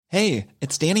Hey,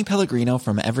 it's Danny Pellegrino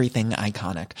from Everything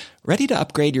Iconic. Ready to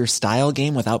upgrade your style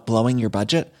game without blowing your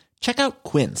budget? Check out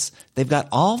Quince. They've got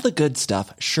all the good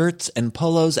stuff, shirts and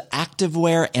polos,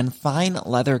 activewear, and fine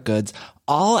leather goods,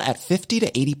 all at 50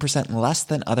 to 80% less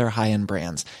than other high-end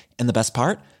brands. And the best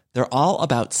part? They're all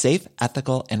about safe,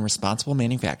 ethical, and responsible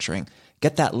manufacturing.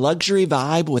 Get that luxury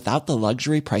vibe without the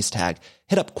luxury price tag.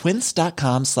 Hit up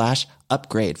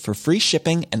quince.com/upgrade for free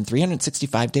shipping and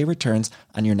 365-day returns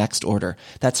on your next order.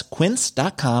 That's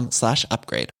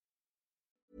quince.com/upgrade.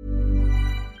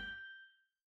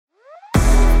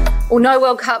 Well, no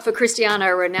World Cup for Cristiano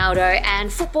Ronaldo,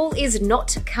 and football is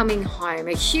not coming home.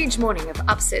 A huge morning of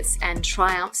upsets and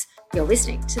triumphs. You're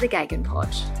listening to the Gagan Pod.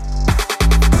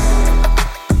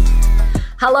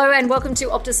 Hello and welcome to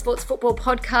Optus Sports Football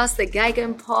Podcast, the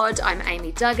Gagan Pod. I'm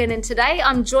Amy Duggan, and today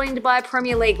I'm joined by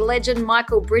Premier League legend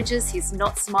Michael Bridges. He's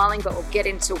not smiling, but we'll get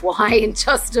into why in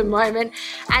just a moment.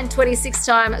 And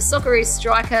 26-time Socceroos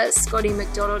striker Scotty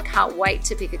McDonald. Can't wait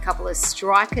to pick a couple of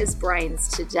strikers' brains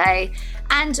today.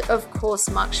 And of course,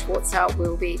 Mark Schwarzer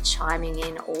will be chiming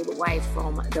in all the way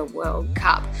from the World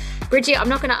Cup. Bridgie, I'm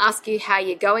not going to ask you how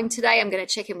you're going today. I'm going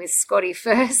to check in with Scotty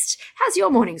first. How's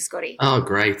your morning, Scotty? Oh,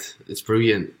 great. It's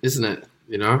brilliant, isn't it?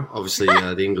 You know, obviously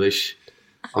the English,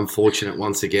 unfortunate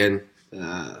once again,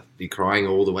 be crying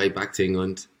all the way back to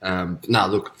England.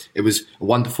 Look, it was a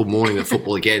wonderful morning of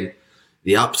football again.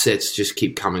 The upsets just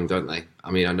keep coming, don't they?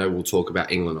 I mean, I know we'll talk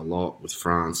about England a lot with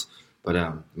France, but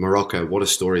Morocco, what a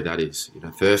story that is. You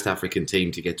know, first African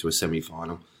team to get to a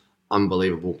semi-final.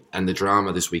 Unbelievable. And the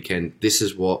drama this weekend, this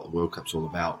is what the World Cup's all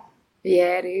about.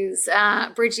 Yeah, it is.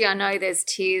 Bridgie, I know there's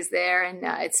tears there, and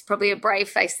it's probably a brave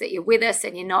face that you're with us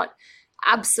and you're not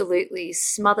absolutely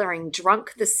smothering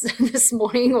drunk this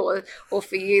morning or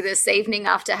for you this evening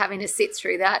after having to sit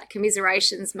through that.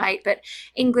 Commiserations, mate. But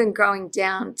England going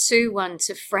down 2-1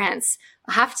 to France.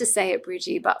 I have to say it,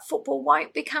 Bridgie, but football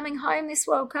won't be coming home this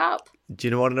World Cup. Do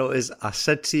you know what I noticed? I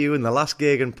said to you in the last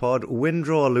Gagan pod, win,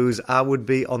 draw, or lose, I would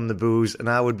be on the booze and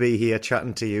I would be here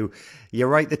chatting to you. You're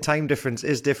right, the time difference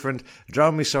is different.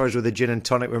 Drown me sorrows with a gin and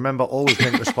tonic. Remember, always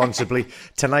drink responsibly.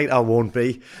 Tonight I won't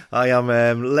be. I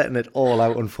am letting it all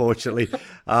out, unfortunately.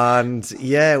 And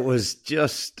yeah, it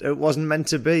wasn't meant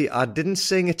to be. I didn't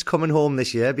sing It's Coming Home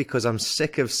this year because I'm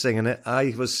sick of singing it.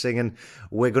 I was singing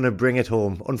We're Going to Bring It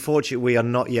Home. Unfortunately, we are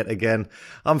not yet again.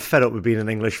 I'm fed up with being an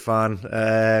English fan.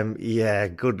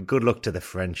 Good luck to the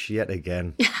French yet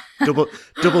again.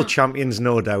 Double champions,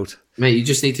 no doubt. Mate, you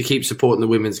just need to keep supporting the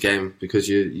women's game because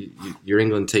your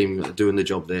England team are doing the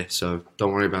job there, so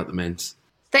don't worry about the men's.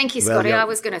 Thank you, Scotty. Well, yeah. I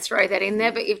was going to throw that in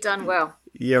there, but you've done well.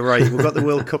 Yeah, right. We've got the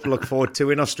World Cup to look forward to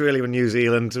in Australia and New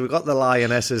Zealand. We've got the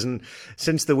Lionesses, and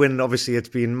since the win, obviously, it's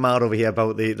been mad over here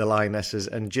about the Lionesses,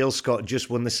 and Jill Scott just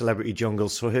won the Celebrity Jungle,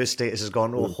 so her status has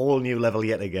gone to a whole new level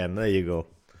yet again. There you go.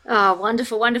 Oh,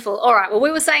 wonderful, wonderful. All right. Well,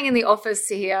 we were saying in the office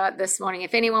here this morning,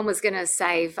 if anyone was going to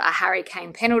save a Harry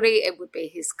Kane penalty, it would be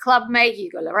his club mate,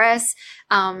 Hugo Lloris.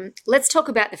 Let's talk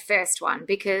about the first one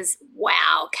because,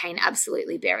 wow, Kane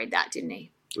absolutely buried that, didn't he?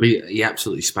 He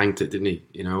absolutely spanked it, didn't he?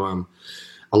 You know,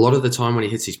 a lot of the time when he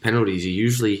hits his penalties, he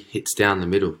usually hits down the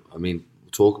middle. I mean,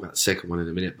 we'll talk about the second one in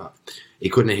a minute, but he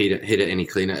couldn't have hit it any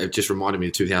cleaner. It just reminded me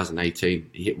of 2018.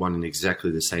 He hit one in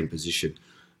exactly the same position.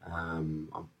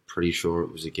 I'm pretty sure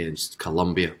it was against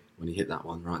Colombia when he hit that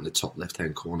one right in the top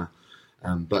left-hand corner.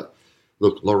 But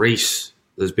look, Lloris,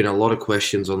 there's been a lot of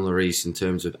questions on Lloris in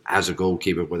terms of as a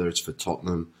goalkeeper, whether it's for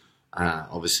Tottenham.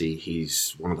 Obviously,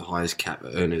 he's one of the highest cap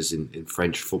earners in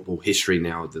French football history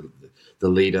now, the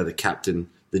leader, the captain,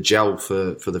 the gel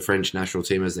for the French national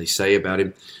team, as they say about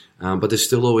him. But there's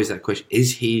still always that question,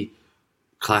 is he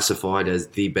classified as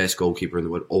the best goalkeeper in the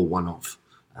world or one of?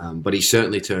 But he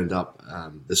certainly turned up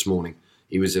this morning.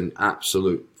 He was in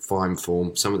absolute fine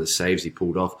form. Some of the saves he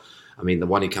pulled off. I mean, the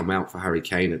one he came out for Harry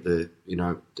Kane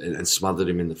and smothered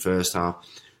him in the first half.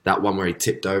 That one where he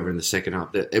tipped over in the second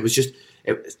half. It was just,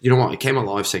 you know what? It came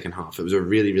alive second half. It was a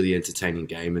really, really entertaining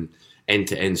game and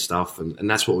end-to-end stuff. And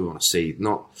that's what we want to see.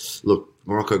 Look,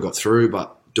 Morocco got through,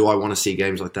 but do I want to see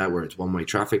games like that where it's one-way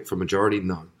traffic for majority?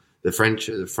 No. The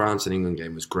France and England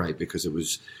game was great because it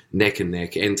was neck and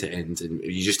neck, end-to-end, and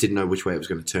you just didn't know which way it was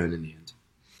going to turn in the end.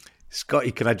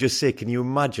 Scotty, can I just say, can you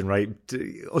imagine, right,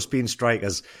 us being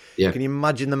strikers, Can you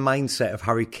imagine the mindset of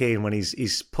Harry Kane when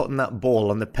he's putting that ball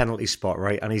on the penalty spot,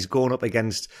 right, and he's going up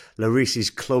against Lloris's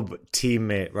club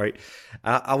teammate, right?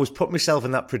 I was putting myself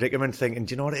in that predicament thinking,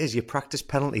 do you know what it is? You practice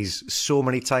penalties so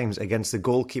many times against the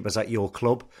goalkeepers at your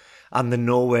club, and they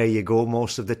know where you go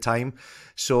most of the time.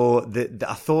 So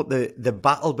I thought the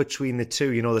battle between the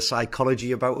two, you know, the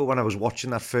psychology about it, when I was watching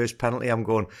that first penalty, I'm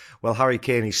going, well, Harry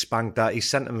Kane, he's spanked that, he's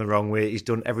sent him the wrong way, he's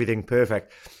done everything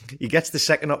perfect. He gets the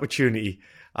second opportunity,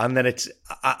 and then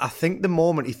I think the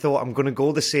moment he thought, I'm going to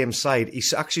go the same side, he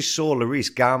actually saw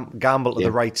Lloris gamble to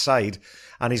the right side,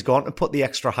 and he's gone to put the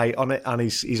extra height on it, and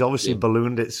he's obviously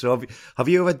ballooned it. So have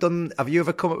you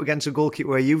ever come up against a goalkeeper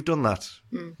where you've done that,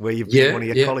 where you've been one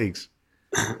of your colleagues?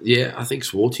 Yeah, I think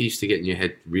Swarty used to get in your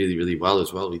head really, really well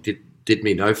as well. He did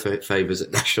me no favours at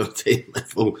national team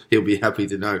level. He'll be happy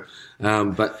to know.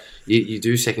 But you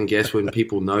do second guess when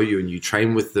people know you and you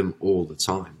train with them all the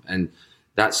time. And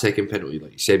that second penalty,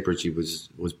 like you said, Bridgie, was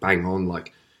bang on.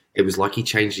 Like, it was like he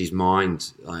changed his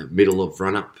mind middle of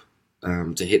run up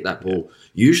to hit that ball.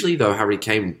 Usually, though, Harry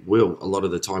Kane will a lot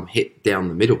of the time hit down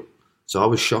the middle. So I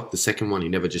was shocked the second one, he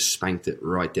never just spanked it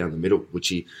right down the middle, which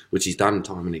he's done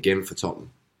time and again for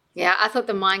Tottenham. Yeah, I thought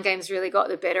the mind games really got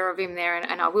the better of him there,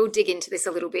 and I will dig into this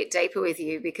a little bit deeper with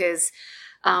you, because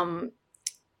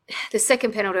the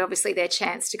second penalty, obviously his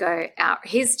chance to go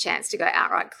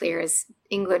outright clear as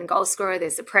England goal scorer.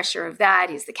 There's the pressure of that.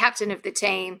 He's the captain of the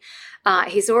team.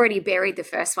 He's already buried the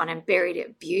first one and buried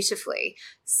it beautifully.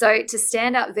 So to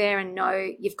stand up there and know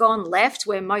you've gone left,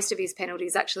 where most of his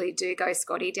penalties actually do go,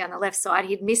 Scotty, down the left side.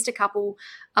 He'd missed a couple,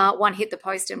 one hit the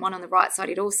post and one on the right side.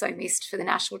 He'd also missed for the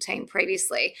national team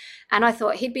previously. And I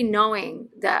thought he'd be knowing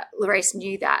that Lloris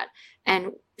knew that,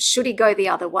 and should he go the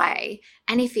other way?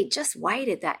 And if he just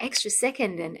waited that extra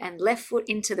second and left foot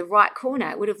into the right corner,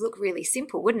 it would have looked really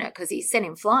simple, wouldn't it? Because he sent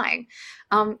him flying.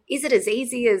 Is it as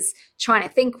easy as trying to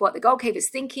think what the goalkeeper's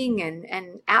thinking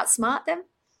and outsmart them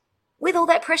with all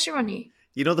that pressure on you?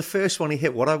 You know, the first one he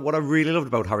hit, what I really loved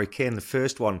about Harry Kane, the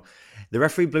first one, the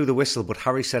referee blew the whistle, but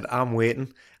Harry said, I'm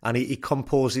waiting. And he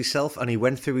composed himself, and he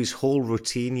went through his whole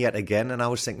routine yet again. And I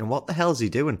was thinking, what the hell's he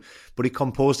doing? But he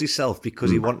composed himself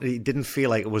because he didn't feel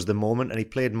like it was the moment, and he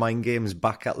played mind games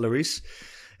back at Lloris.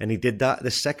 And he did that.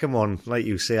 The second one, like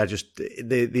you say,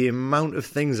 the amount of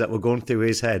things that were going through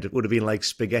his head, it would have been like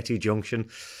spaghetti junction.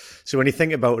 So when you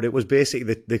think about it, it was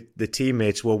basically the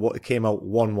teammates were what came out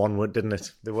 1-1, didn't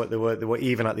it? They were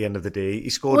even at the end of the day.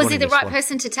 He scored. Was he the right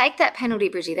person to take that penalty,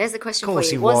 Bridgie? There's the question for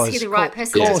you. Was he the right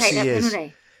person to take that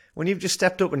penalty? When you've just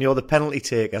stepped up and you're the penalty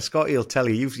taker, Scotty will tell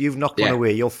you, you've knocked one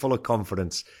away. You're full of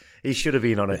confidence. He should have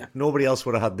been on it. Nobody else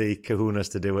would have had the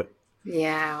kahunas to do it.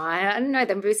 Yeah, I don't know.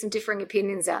 There will be some differing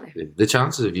opinions out there. The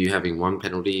chances of you having one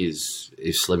penalty is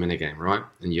slim in a game, right?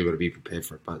 And you've got to be prepared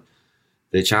for it. But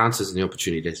the chances and the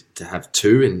opportunity to have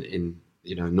two in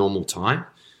normal time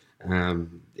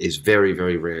is very,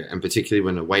 very rare. And particularly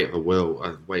when the weight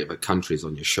of a country is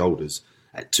on your shoulders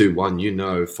at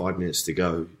 2-1, 5 minutes to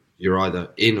go, you're either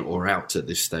in or out at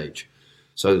this stage.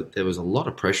 So there was a lot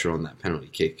of pressure on that penalty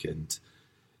kick, and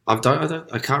I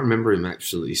can't remember him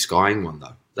absolutely skying one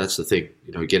though. That's the thing,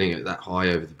 getting it that high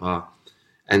over the bar.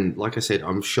 And like I said,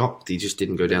 I'm shocked he just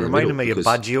didn't go down the middle. Reminded me of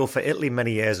Baggio for Italy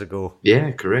many years ago. Yeah,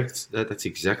 correct. That's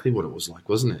exactly what it was like,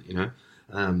 wasn't it?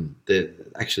 That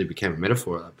actually became a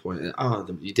metaphor at that point. Oh,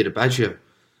 you did a Baggio,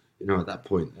 at that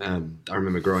point. I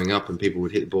remember growing up and people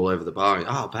would hit the ball over the bar.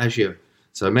 Oh, Baggio.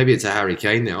 So maybe it's a Harry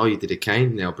Kane now. Oh, you did a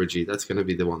Kane now, Bridgie. That's going to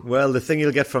be the one. Well, the thing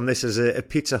you'll get from this is a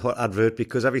Pizza Hut advert,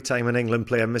 because every time an England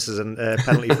player misses a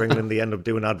penalty for England, they end up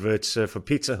doing adverts for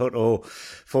Pizza Hut or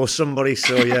for somebody.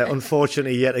 So, yeah,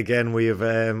 unfortunately, yet again,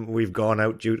 we've gone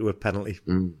out due to a penalty.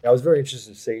 I was very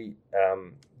interested to see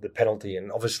the penalty,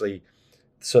 and obviously,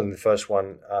 certainly the first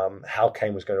one, how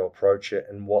Kane was going to approach it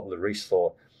and what Lloris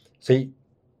thought. See,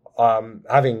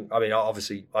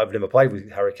 obviously, I've never played with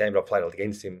Harry Kane, but I've played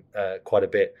against him quite a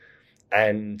bit.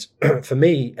 And for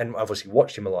me, and I've obviously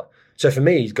watched him a lot. So for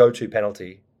me, his go-to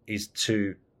penalty is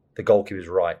to the goalkeeper's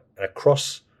right. And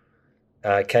across,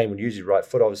 Kane would use his right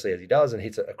foot, obviously, as he does, and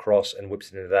hits it across and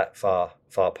whips it into that far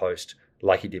post,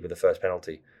 like he did with the first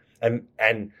penalty. And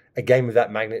a game of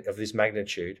this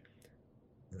magnitude,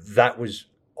 that was,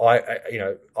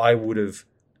 I would have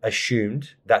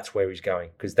assumed that's where he's going,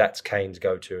 because that's Kane's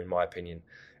go-to, in my opinion.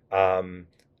 And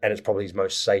it's probably his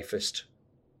most safest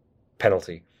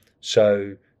penalty.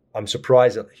 So I'm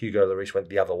surprised that Hugo Lloris went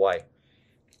the other way.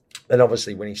 And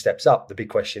obviously when he steps up, the big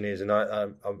question is, and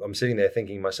I'm sitting there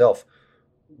thinking to myself,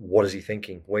 what is he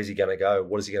thinking? Where's he going to go?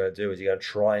 What is he going to do? Is he going to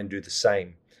try and do the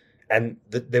same? And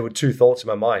there were two thoughts in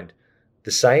my mind.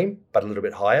 The same, but a little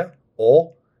bit higher,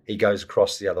 or he goes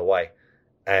across the other way.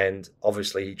 And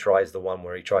obviously he tries the one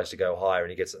where he tries to go higher, and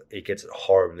he gets it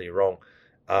horribly wrong.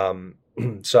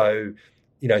 So,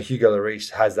 Hugo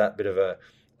Lloris has that bit of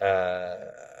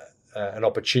an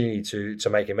opportunity to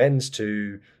make amends,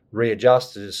 to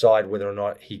readjust to decide whether or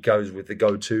not he goes with the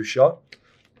go-to shot,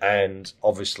 and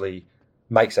obviously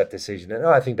makes that decision. And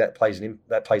I think that plays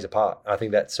a part. I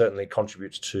think that certainly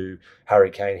contributes to Harry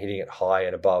Kane hitting it high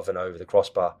and above and over the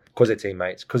crossbar because they're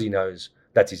teammates, because he knows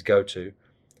that's his go-to.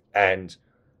 And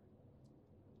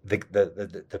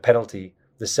the penalty,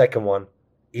 the second one,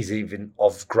 is even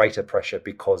of greater pressure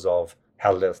because of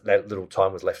how little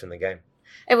time was left in the game.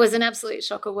 It was an absolute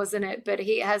shocker, wasn't it? But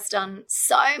he has done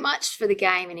so much for the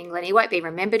game in England. He won't be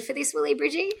remembered for this, will he,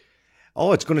 Bridgie?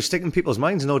 Oh, it's going to stick in people's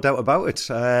minds, no doubt about it.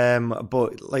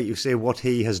 But like you say, what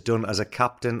he has done as a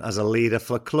captain, as a leader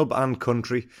for club and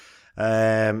country,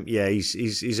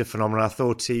 he's a phenomenon. I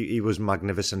thought he was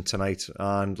magnificent tonight.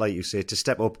 And like you say, to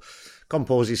step up,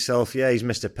 compose himself, he's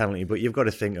missed a penalty, but you've got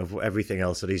to think of everything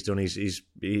else that he's done.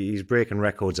 He's breaking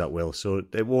records at will. So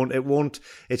it won't,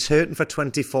 it's hurting for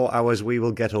 24 hours. We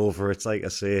will get over it. Like I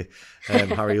say,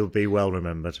 Harry will be well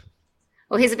remembered.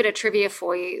 Well, here's a bit of trivia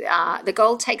for you. The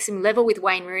goal takes him level with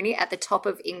Wayne Rooney at the top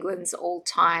of England's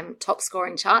all-time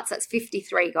top-scoring charts. That's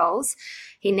 53 goals.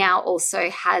 He now also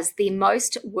has the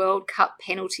most World Cup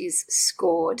penalties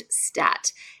scored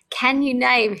stat. Can you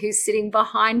name who's sitting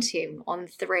behind him on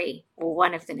 3, or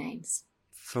one of the names?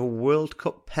 For World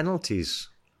Cup penalties?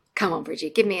 Come on,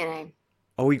 Bridget, give me a name.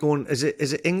 Are we going, is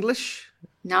it English?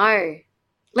 No.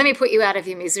 Let me put you out of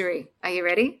your misery. Are you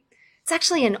ready? It's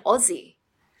actually an Aussie.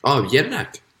 Oh,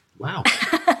 Jednak. Wow.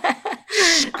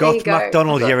 Scott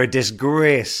MacDonald, you're a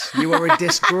disgrace. You are a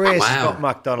disgrace, Wow. Scott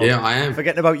MacDonald. Yeah, I am.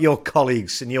 Forgetting about your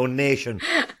colleagues and your nation.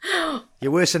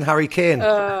 You're worse than Harry Kane.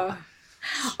 All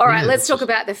right, let's talk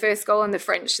about the first goal in the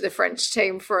French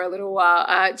team for a little while.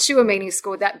 Tchouaméni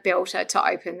scored that belter to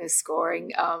open the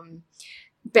scoring.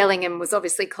 Bellingham was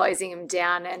obviously closing him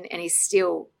down, and he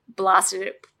still blasted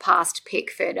it past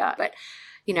Pickford. But,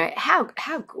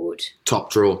 how good.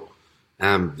 Top draw.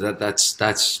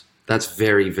 That's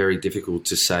very, very difficult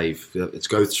to save. It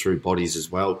goes through bodies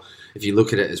as well. If you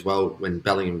look at it as well, when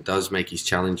Bellingham does make his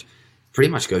challenge,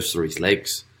 pretty much goes through his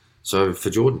legs. So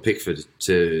for Jordan Pickford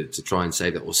to try and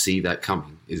save that or see that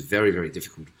coming is very, very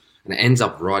difficult. And it ends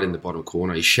up right in the bottom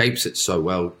corner. He shapes it so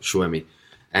well, Tchouaméni.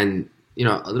 And,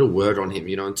 a little word on him,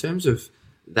 in terms of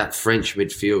that French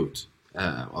midfield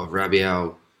of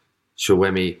Rabiot,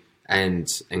 Tchouaméni and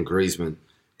Griezmann,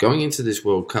 going into this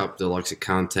World Cup, the likes of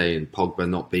Kante and Pogba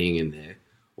not being in there,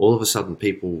 all of a sudden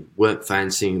people weren't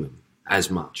fancying them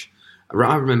as much.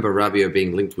 I remember Rabiot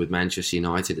being linked with Manchester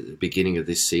United at the beginning of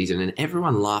this season, and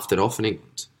everyone laughed it off in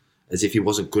England as if he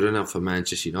wasn't good enough for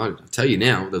Manchester United. I'll tell you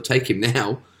now, they'll take him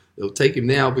now. They'll take him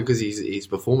now because his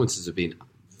performances have been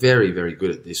very, very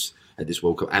good at this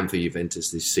World Cup and for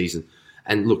Juventus this season.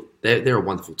 And look, they're a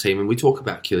wonderful team, and we talk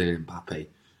about Kylian Mbappe,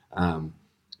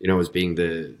 as being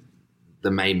the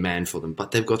main man for them,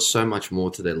 but they've got so much more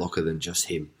to their locker than just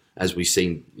him, as we've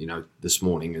seen, this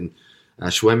morning. And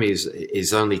Tchouaméni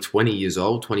is only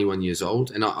 21 years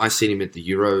old, and I seen him at the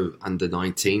Euro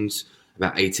under-19s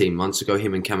about 18 months ago.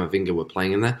 Him and Camavinga were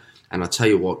playing in that, and I tell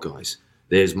you what, guys,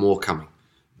 there's more coming.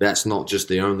 That's not just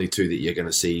the only two that you're going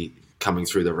to see coming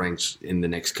through the ranks in the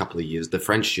next couple of years. The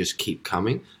French just keep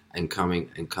coming and coming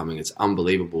and coming. It's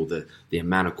unbelievable the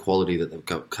amount of quality that they've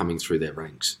got coming through their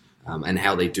ranks. And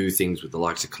how they do things with the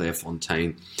likes of Claire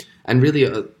Fontaine. And really,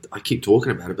 I keep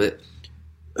talking about it, but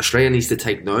Australia needs to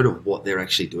take note of what they're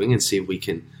actually doing and see if we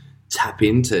can tap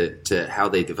into how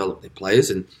they develop their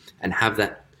players and have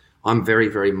that. I'm very,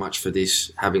 very much for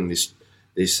having this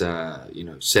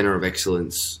centre of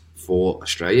excellence for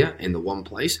Australia in the one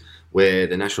place where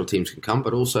the national teams can come,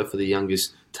 but also for the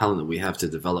youngest talent that we have to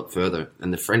develop further.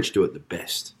 And the French do it the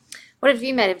best. What have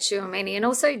you made of Tchouaméni? And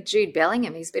also Jude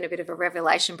Bellingham, he's been a bit of a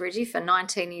revelation, Bridgie, for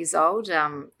 19 years old.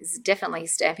 Is definitely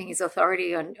stamping his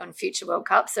authority on future World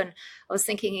Cups. And I was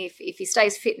thinking if he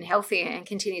stays fit and healthy and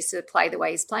continues to play the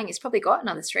way he's playing, he's probably got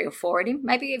another 3 or 4 in him,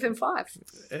 maybe even 5.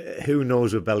 Who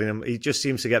knows with Bellingham? He just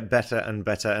seems to get better and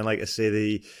better. And like I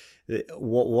say,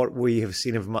 what we have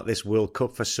seen of him at this World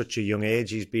Cup for such a young age,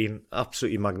 he's been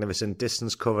absolutely magnificent.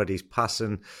 Distance covered, he's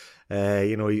passing.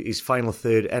 His final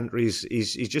third entries,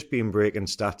 he's just been breaking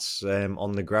stats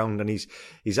on the ground, and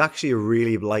he's actually a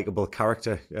really likeable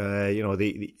character.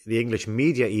 The English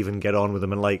media even get on with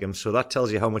him and like him, so that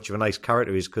tells you how much of a nice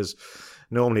character he is, because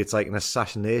normally it's like an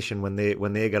assassination when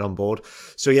they get on board.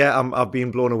 So yeah, I've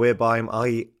been blown away by him.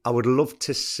 I would love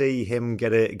to see him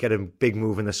get a big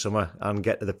move in the summer and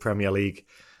get to the Premier League,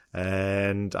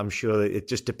 and I'm sure that it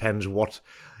just depends what.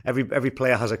 Every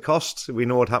player has a cost. We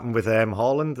know what happened with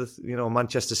Haaland.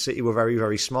 Manchester City were very,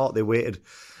 very smart. They waited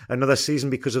another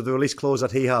season because of the release clause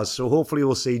that he has. So hopefully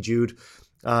we'll see Jude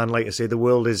And like I say, the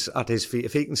world is at his feet.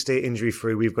 If he can stay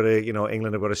injury-free, we've got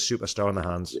England have got a superstar on their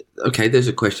hands. Okay, there's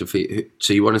a question for you.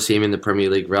 So you want to see him in the Premier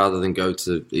League rather than go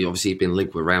to... Obviously, he's been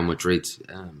linked with Real Madrid.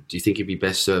 Do you think he'd be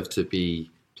best served to be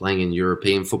playing in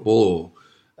European football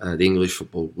or the English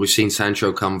football? We've seen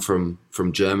Sancho come from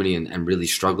Germany and really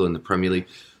struggle in the Premier League.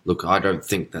 Look, I don't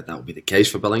think that will be the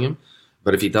case for Bellingham.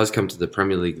 But if he does come to the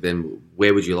Premier League, then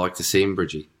where would you like to see him,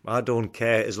 Bridgie? I don't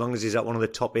care, as long as he's at one of the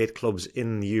top 8 clubs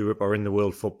in Europe or in the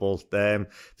world football. If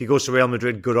he goes to Real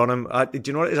Madrid, good on him. Do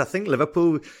you know what it is? I think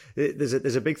Liverpool,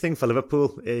 there's a big thing for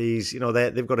Liverpool.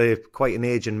 They've got quite an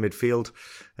age in midfield.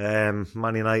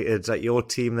 Man United's at your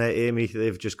team there, Amy.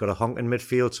 They've just got a honk in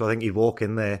midfield, so I think he'd walk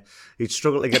in there. He'd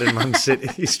struggle to get in Man City.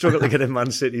 He'd struggle to get in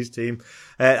Man City's team.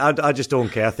 I just don't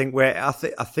care. I think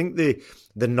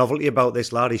the novelty about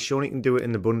this lad, he's shown he can do it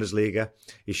in the Bundesliga.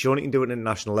 He's shown he can do it at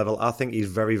national level. I think he's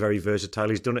very, very versatile.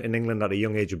 He's done it in England at a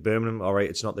young age of Birmingham. All right,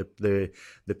 it's not the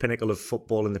pinnacle of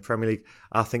football in the Premier League.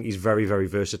 I think he's very, very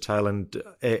versatile. And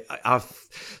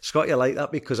Scott, you like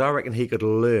that? Because I reckon he could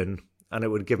learn and it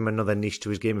would give him another niche to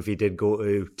his game if he did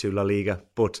go to La Liga.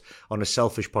 But on a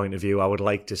selfish point of view, I would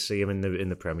like to see him in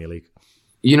the Premier League.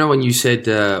 You know, when you said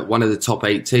one of the top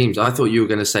 8 teams, I thought you were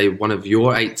going to say one of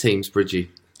your 8 teams, Bridgie.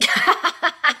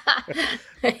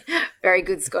 Very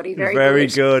good, Scotty. Very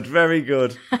good. Very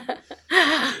good.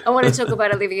 I want to talk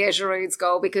about Olivier Giroud's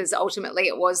goal because ultimately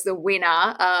it was the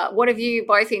winner. What have you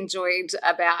both enjoyed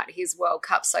about his World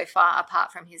Cup so far,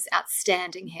 apart from his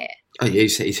outstanding hair? Oh, yeah,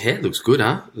 his hair looks good,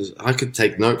 huh? I could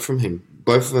take note from him.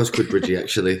 Both of us could, Bridgie,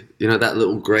 actually. You know, that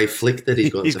little grey flick that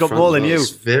he's got. He's got more than you. It's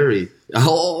very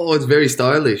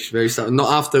stylish. Very stylish.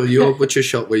 Not after your butcher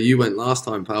shot where you went last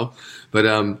time, pal. But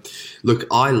look,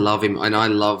 I love him, and I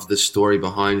love the story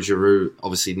behind Giroud.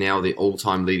 Obviously, now the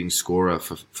all-time leading scorer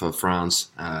for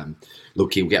France.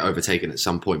 Look, he'll get overtaken at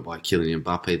some point by Kylian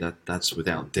Mbappe. That's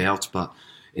without doubt. But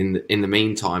in the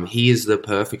meantime, he is the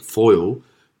perfect foil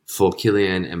for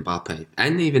Kylian Mbappe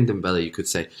and even Dembele. You could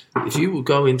say, if you will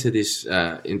go into this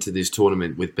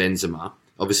tournament with Benzema,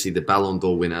 obviously the Ballon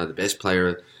d'Or winner, the best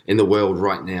player in the world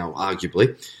right now,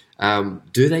 arguably.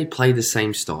 Do they play the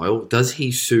same style? Does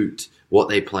he suit what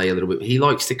they play a little bit? He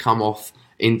likes to come off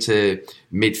into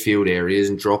midfield areas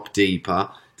and drop deeper.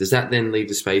 Does that then leave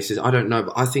the spaces? I don't know,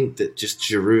 but I think that just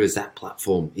Giroud is that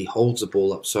platform. He holds the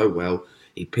ball up so well.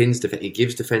 He he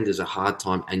gives defenders a hard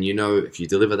time, and if you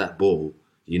deliver that ball,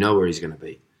 you know where he's going to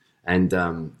be. And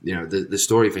the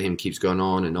story for him keeps going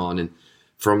on. And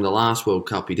from the last World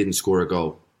Cup, he didn't score a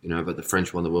goal. But the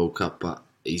French won the World Cup. But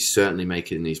he's certainly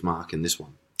making his mark in this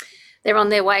one. They're on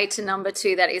their way to number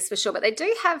 2, that is for sure. But they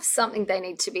do have something they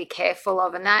need to be careful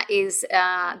of, and that is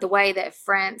the way that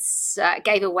France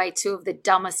gave away 2 of the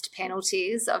dumbest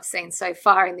penalties I've seen so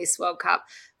far in this World Cup.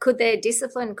 Could their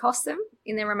discipline cost them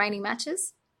in their remaining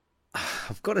matches?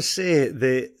 I've got to say,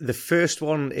 the first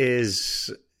one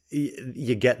is...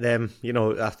 You get them,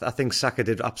 I think Saka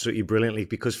did absolutely brilliantly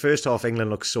because first off, England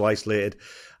looked so isolated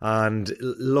and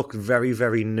looked very,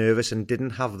 very nervous and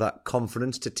didn't have that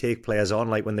confidence to take players on.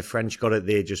 Like when the French got it,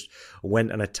 they just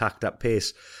went and attacked at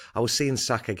pace. I was seeing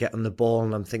Saka get on the ball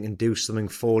and I'm thinking, do something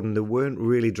forward, and they weren't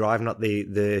really driving at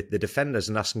the defenders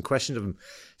and asking questions of them.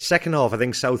 Second half, I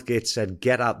think Southgate said,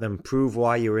 get at them, prove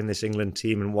why you're in this England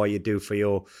team and what you do for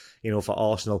for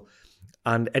Arsenal.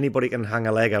 And anybody can hang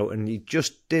a leg out, and he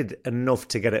just did enough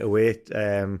to get it away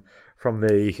from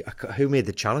who made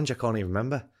the challenge? I can't even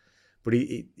remember, but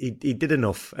he did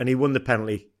enough, and he won the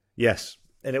penalty. Yes,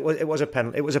 and it was a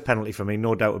penalty. It was a penalty for me,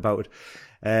 no doubt about it.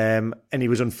 And he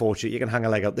was unfortunate. You can hang a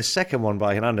leg out. The second one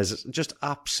by Hernandez is just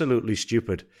absolutely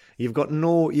stupid. You've got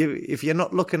if you're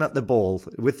not looking at the ball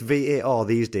with VAR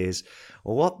these days,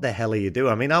 what the hell are you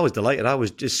doing? I mean, I was delighted.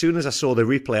 As soon as I saw the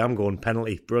replay, I'm going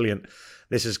penalty, brilliant.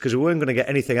 This is because we weren't going to get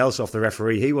anything else off the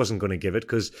referee. He wasn't going to give it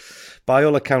because, by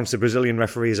all accounts, the Brazilian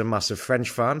referee is a massive French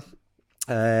fan.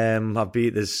 I'm not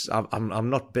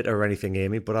bitter or anything,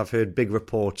 Amy, but I've heard big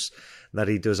reports that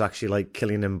he does actually like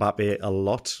Kylian Mbappe a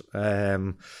lot.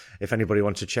 If anybody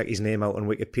wants to check his name out on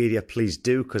Wikipedia, please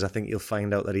do, because I think you'll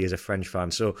find out that he is a French fan.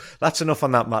 So that's enough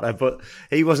on that matter, but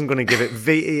he wasn't going to give it.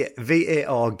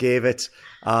 VAR gave it,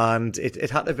 and it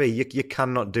had to be. You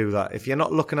cannot do that. If you're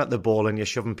not looking at the ball and you're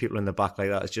shoving people in the back like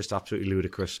that, it's just absolutely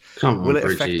ludicrous. Will it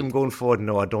affect them going forward?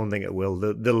 No, I don't think it will.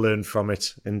 They'll learn from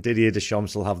it, and Didier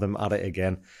Deschamps will have them at it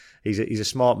again. He's a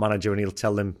smart manager, and he'll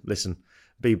tell them, listen,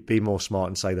 be more smart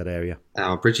inside that area.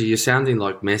 Oh, Bridgie, you're sounding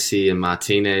like Messi and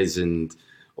Martinez and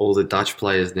all the Dutch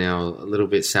players now. A little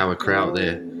bit sauerkraut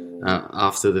there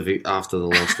after the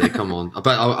loss there. Come on,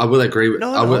 but I will agree with.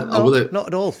 Not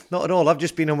at all. I've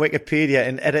just been on Wikipedia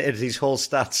and edited these whole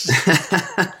stats.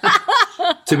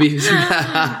 To be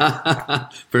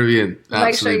brilliant,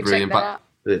 Make sure you absolutely brilliant. check that out.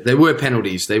 They were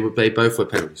penalties. They both were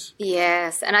penalties.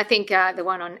 Yes, and I think the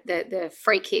one on the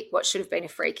free kick, what should have been a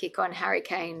free kick on Harry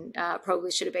Kane,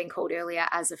 probably should have been called earlier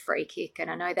as a free kick.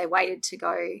 And I know they waited to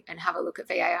go and have a look at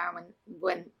VAR, and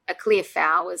when a clear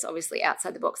foul was obviously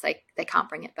outside the box, they can't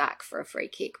bring it back for a free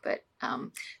kick. But I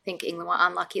think England were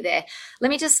unlucky there. Let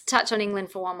me just touch on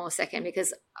England for one more second,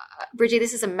 because Bridgie,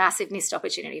 this is a massive missed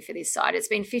opportunity for this side. It's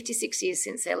been 56 years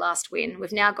since their last win.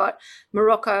 We've now got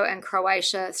Morocco and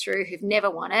Croatia through, who've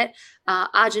never won it.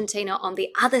 Argentina on the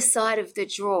other side of the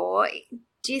draw.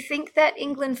 Do you think that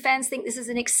England fans think this is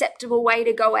an acceptable way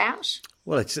to go out?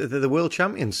 Well, it's they're the world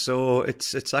champions, so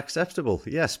it's acceptable,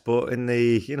 yes. But in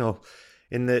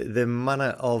the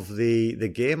manner of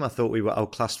the game, I thought we were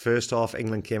outclassed first half.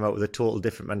 England came out with a total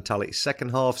different mentality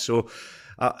second half. So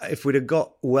if we'd have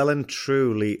got well and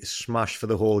truly smashed for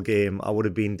the whole game, I would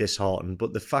have been disheartened.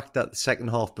 But the fact that the second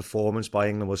half performance by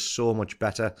England was so much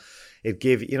better, it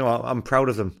gave, I'm proud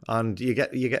of them. And you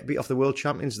get beat off the world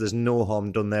champions, there's no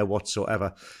harm done there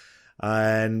whatsoever.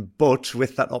 But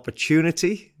with that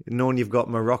opportunity, knowing you've got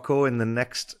Morocco in the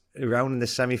next round in the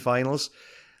semi-finals,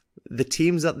 the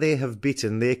teams that they have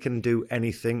beaten, they can do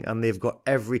anything, and they've got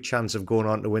every chance of going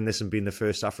on to win this and being the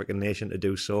first African nation to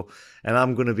do so. And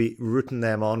I'm going to be rooting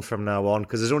them on from now on,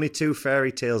 because there's only two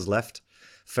fairy tales left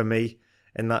for me,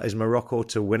 and that is Morocco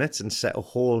to win it and set a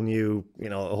whole new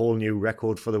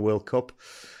record for the World Cup,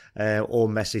 or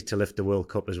Messi to lift the World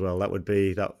Cup as well. That would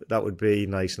be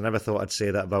nice. I never thought I'd say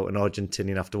that about an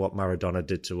Argentinian after what Maradona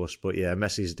did to us, but yeah,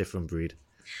 Messi's a different breed.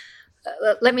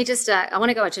 Let me just, I want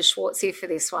to go into Schwartzy for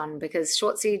this one, because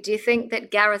Schwartzy, do you think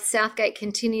that Gareth Southgate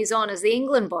continues on as the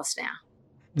England boss now?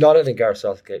 No, I don't think Gareth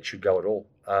Southgate should go at all.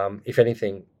 If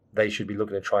anything, they should be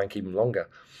looking to try and keep him longer,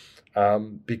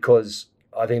 because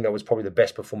I think that was probably the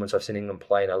best performance I've seen England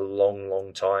play in a long,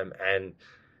 long time. And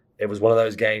it was one of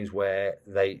those games where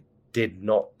they did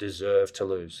not deserve to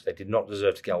lose. They did not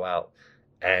deserve to go out.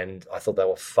 And I thought they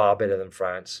were far better than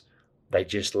France. They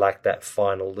just lacked that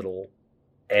final little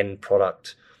end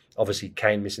product. Obviously,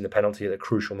 Kane missing the penalty at a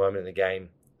crucial moment in the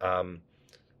game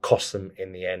cost them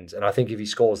in the end. And I think if he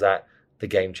scores that, the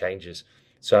game changes.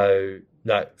 So,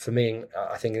 no, for me,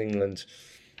 I think England,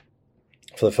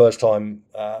 for the first time,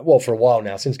 for a while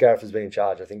now, since Gareth has been in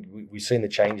charge, I think we've seen the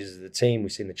changes of the team,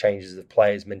 we've seen the changes of the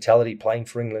players' mentality playing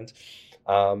for England,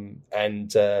 and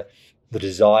the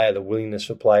desire, the willingness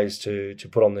for players to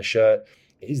put on the shirt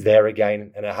is there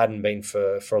again, and it hadn't been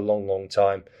for a long, long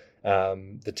time.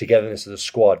 The togetherness of the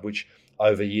squad, which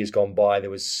over years gone by,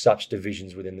 there was such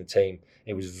divisions within the team.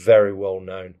 It was very well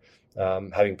known.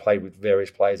 Having played with various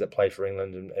players that played for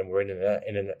England and were in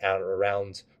and out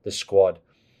around the squad,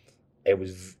 it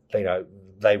was,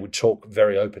 they would talk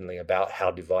very openly about how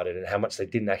divided and how much they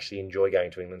didn't actually enjoy going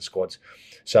to England squads.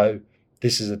 So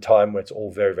this is a time where it's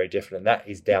all very, very different, and that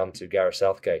is down to Gareth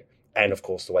Southgate and, of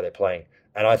course, the way they're playing.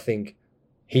 And I think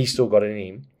he's still got it in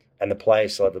him, and the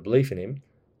players still have the belief in him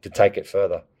to take it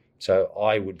further. So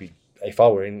I would be, if I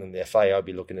were England, the FA, I'd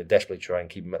be looking to desperately try and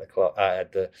keep him at the club,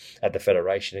 at the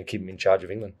federation, and keep him in charge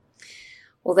of England.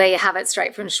 Well, there you have it,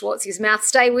 straight from Schwartz's mouth.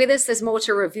 Stay with us. There's more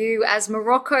to review as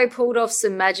Morocco pulled off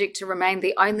some magic to remain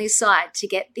the only side to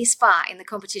get this far in the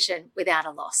competition without a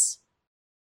loss.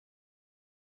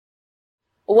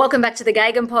 Welcome back to the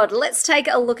Gagan Pod. Let's take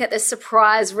a look at the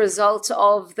surprise result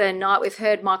of the night. We've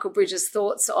heard Michael Bridges'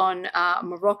 thoughts on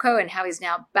Morocco and how he's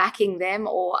now backing them,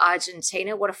 or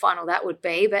Argentina. What a final that would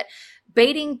be. But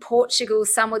beating Portugal,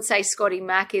 some would say, Scotty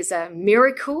Mack, is a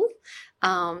miracle.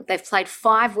 They've played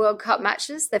 5 World Cup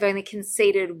matches. They've only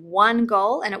conceded 1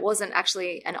 goal, and it wasn't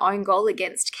actually an own goal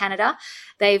against Canada.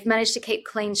 They've managed to keep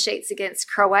clean sheets against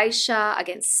Croatia,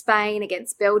 against Spain,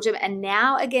 against Belgium, and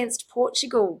now against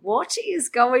Portugal. What is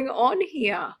going on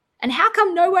here? And how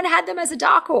come no one had them as a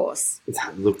dark horse?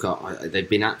 Look, they've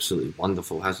been absolutely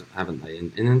wonderful, haven't they?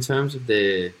 And in terms of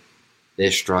their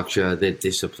structure, their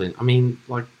discipline, I mean,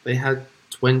 like, they had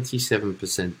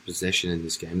 27% possession in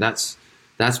this game. That's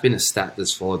been a stat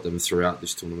that's followed them throughout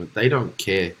this tournament. They don't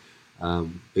care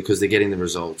because they're getting the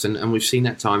results. And we've seen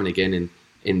that time and again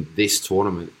in this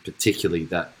tournament, particularly,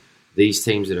 that these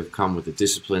teams that have come with a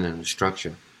discipline and a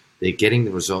structure, they're getting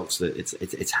the results, that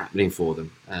it's happening for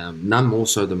them. None more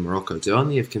so than Morocco. To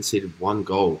only have conceded 1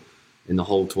 goal in the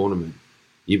whole tournament,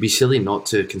 you'd be silly not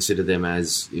to consider them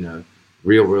as,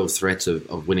 real threats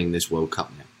of winning this World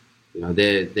Cup now.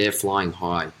 They're flying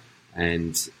high.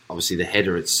 And obviously the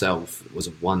header itself was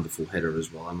a wonderful header as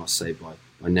well, I must say, by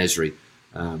Nesri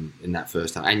in that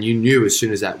first half. And you knew as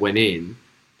soon as that went in,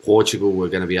 Portugal were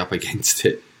going to be up against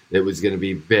it. It was going to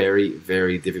be very,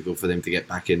 very difficult for them to get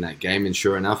back in that game. And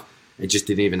sure enough, it just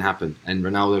didn't even happen. And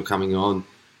Ronaldo coming on,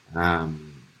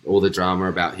 all the drama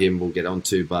about him we'll get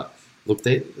onto, but look,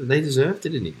 they deserved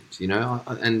it in the end, you know.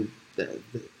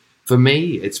 For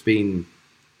me, it's been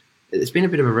a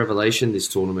bit of a revelation, this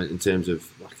tournament, in terms of,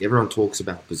 like, everyone talks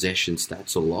about possession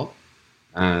stats a lot,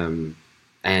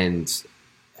 and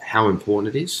how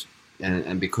important it is.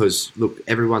 And because, look,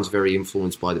 everyone's very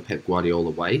influenced by the Pep Guardiola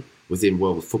way within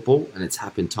world football, and it's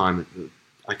happened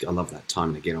I love that time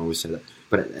and again, I always say that,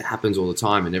 but it happens all the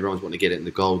time, and everyone's wanting to get it in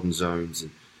the golden zones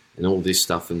and all this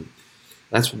stuff. And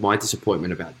that's my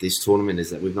disappointment about this tournament, is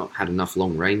that we've not had enough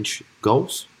long-range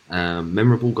goals,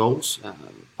 memorable goals,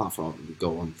 apart from the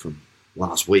goal on from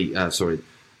last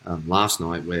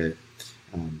night, where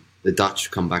the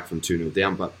Dutch come back from 2-0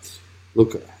 down. But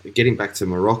look, getting back to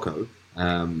Morocco,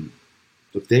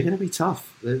 look, they're going to be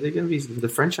tough. They're going to be, the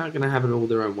French aren't going to have it all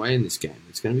their own way in this game.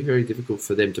 It's going to be very difficult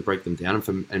for them to break them down,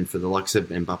 and for the likes of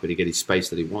Mbappe to get his space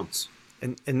that he wants.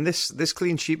 And this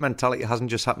clean sheet mentality hasn't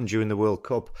just happened during the World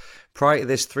Cup. Prior to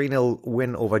this, 3-0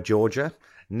 win over Georgia,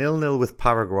 0-0 with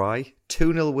Paraguay,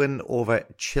 2-0 win over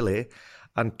Chile,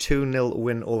 and 2-0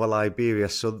 win over Liberia.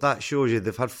 So that shows you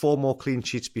they've had 4 more clean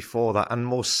sheets before that. And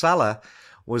Mo Salah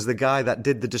was the guy that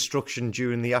did the destruction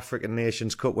during the African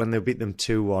Nations Cup when they beat them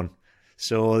 2-1.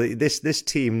 So this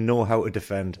team know how to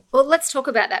defend. Well, let's talk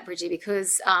about that, Bridgie,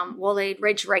 because Waleed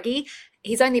Regragui,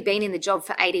 he's only been in the job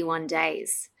for 81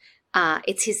 days.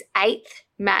 It's his 8th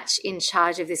match in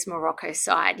charge of this Morocco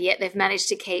side, yet they've managed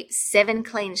to keep 7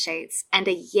 clean sheets and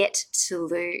are yet to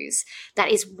lose.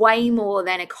 That is way more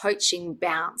than a coaching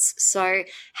bounce. So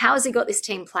how has he got this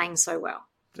team playing so well?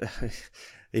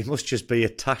 He must just be a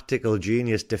tactical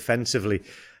genius defensively,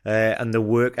 and the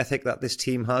work ethic that this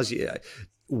team has.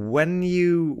 When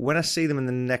I see them in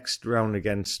the next round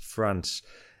against France,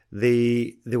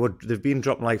 they've been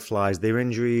dropped like flies. Their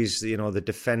injuries, the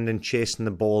defending, chasing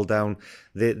the ball down,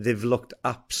 they've looked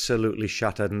absolutely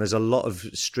shattered. And there's a lot of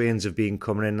strains of being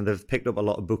coming in, and they've picked up a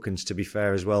lot of bookings, to be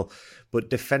fair, as well. But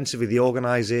defensively, the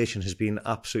organisation has been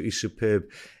absolutely superb.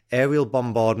 Aerial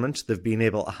bombardment, they've been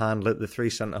able to handle it. The 3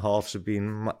 centre-halves have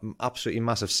been absolutely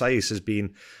massive. Saïs has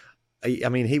been... I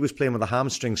mean, he was playing with a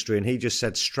hamstring strain. He just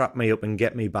said, strap me up and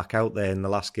get me back out there in the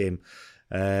last game.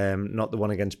 Not the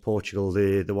one against Portugal,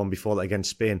 the one before that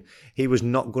against Spain. He was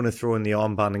not going to throw in the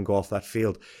armband and go off that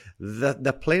field.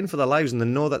 They're playing for their lives, and they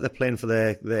know that they're playing for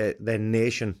their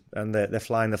nation, and they're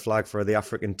flying the flag for the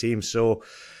African team. So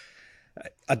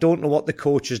I don't know what the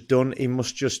coach has done. He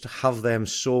must just have them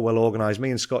so well organised. Me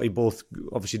and Scotty both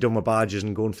obviously done with badges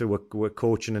and going through with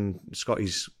coaching, and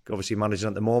Scotty's obviously managing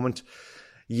at the moment.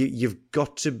 You've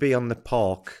got to be on the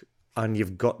park, and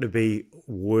you've got to be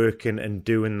working and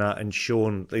doing that and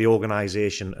showing the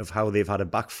organisation of how they've had a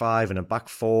back 5 and a back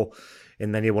 4,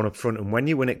 and then you want up front. And when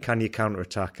you win it, can you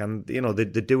counter-attack? And, they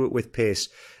do it with pace.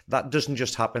 That doesn't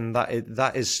just happen.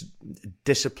 That is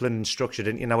disciplined and structured.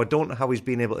 And, I don't know how he's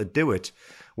been able to do it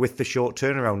with the short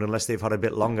turnaround unless they've had a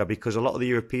bit longer, because a lot of the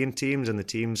European teams and the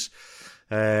teams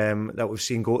that we've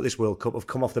seen go to this World Cup have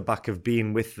come off the back of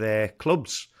being with their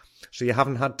clubs. So you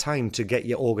haven't had time to get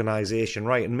your organisation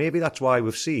right. And maybe that's why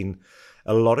we've seen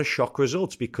a lot of shock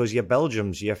results, because your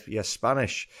Belgiums, your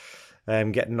Spanish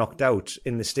getting knocked out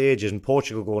in the stages, and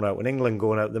Portugal going out and England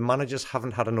going out. The managers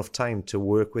haven't had enough time to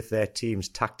work with their teams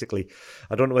tactically.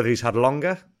 I don't know whether he's had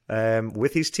longer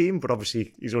with his team, but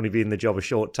obviously he's only been in the job a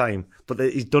short time. But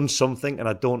he's done something, and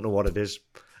I don't know what it is,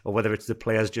 or whether it's the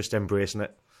players just embracing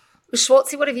it.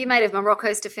 Schwartzy, what have you made of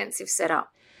Morocco's defensive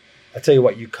setup? I tell you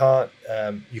what, you can't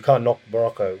knock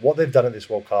Morocco. What they've done at this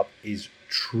World Cup is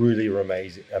truly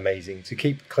amazing. To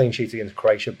keep clean sheets against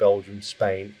Croatia, Belgium,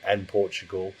 Spain, and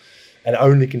Portugal, and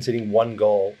only conceding 1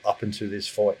 goal up until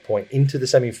this point into the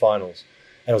semi-finals,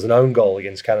 and it was an own goal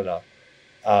against Canada,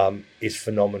 is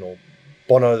phenomenal.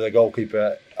 Bono, the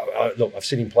goalkeeper, look, I've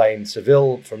seen him play in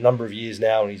Seville for a number of years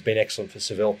now, and he's been excellent for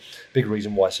Seville. Big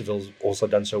reason why Seville's also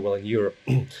done so well in Europe,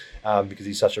 because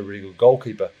he's such a really good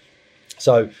goalkeeper.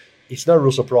 So it's no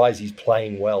real surprise he's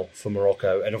playing well for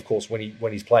Morocco. And of course, when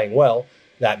he's playing well,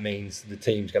 that means the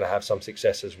team's going to have some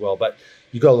success as well. But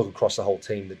you've got to look across the whole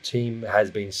team. The team has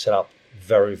been set up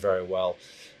very, very well.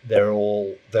 They're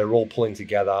all pulling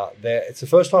together. It's the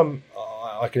first time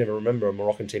I can ever remember a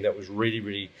Moroccan team that was really,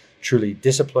 really, truly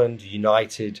disciplined,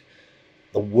 united.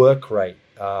 The work rate,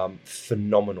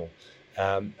 phenomenal.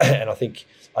 And I think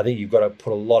you've got to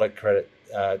put a lot of credit.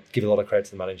 Give a lot of credit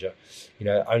to the manager,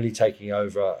 only taking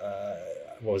over,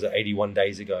 81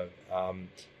 days ago,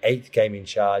 8th game in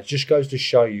charge, just goes to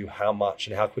show you how much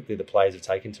and how quickly the players have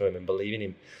taken to him and believe in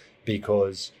him,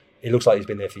 because it looks like he's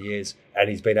been there for years and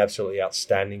he's been absolutely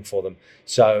outstanding for them.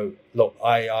 So look,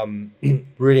 I am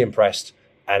really impressed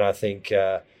And I think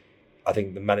the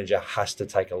manager has to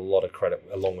take a lot of credit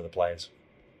along with the players.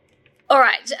 All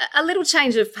right, a little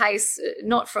change of pace,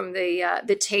 not from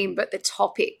the team, but the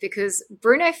topic, because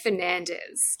Bruno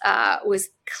Fernandes was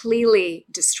clearly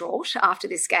distraught after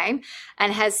this game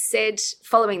and has said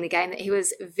following the game that he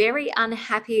was very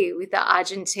unhappy with the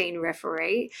Argentine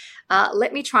referee.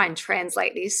 Let me try and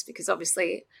translate this because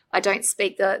obviously I don't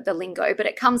speak the lingo, but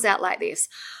it comes out like this.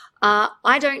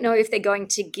 I don't know if they're going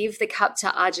to give the cup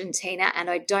to Argentina,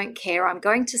 and I don't care. I'm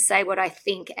going to say what I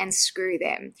think and screw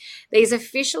them. These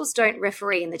officials don't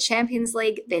referee in the Champions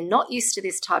League. They're not used to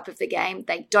this type of the game.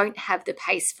 They don't have the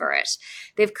pace for it.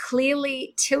 They've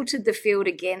clearly tilted the field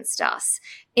against us.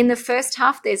 In the first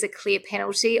half, there's a clear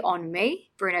penalty on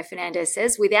me, Bruno Fernandes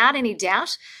says, without any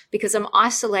doubt, because I'm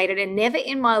isolated and never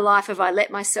in my life have I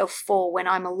let myself fall when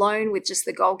I'm alone with just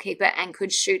the goalkeeper and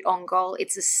could shoot on goal.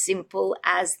 It's as simple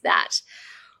as that.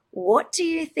 What do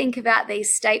you think about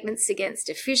these statements against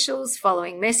officials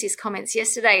following Messi's comments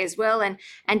yesterday as well?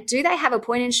 And do they have a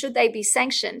point, and should they be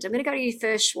sanctioned? I'm going to go to you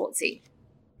first, Schwartzy.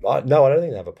 No, I don't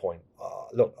think they have a point.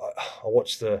 Look, I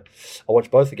watched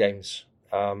both the games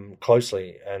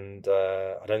closely, and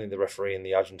I don't think the referee in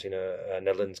the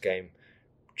Argentina-Netherlands game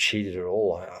cheated at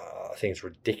all. I think it's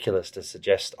ridiculous to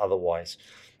suggest otherwise.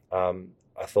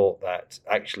 I thought that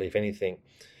actually, if anything,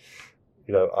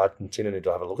 Argentina need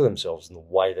to have a look at themselves and the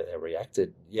way that they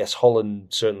reacted. Yes, Holland,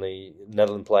 certainly,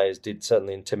 Netherlands players did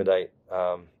certainly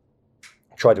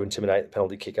tried to intimidate the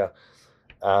penalty kicker,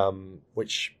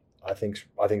 which I think's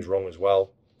wrong as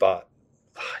well. But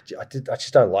I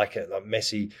just don't like it. Like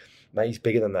Messi, mate, he's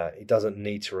bigger than that. He doesn't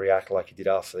need to react like he did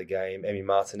after the game. Emi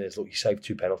Martinez, look, you saved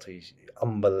 2 penalties.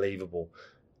 Unbelievable.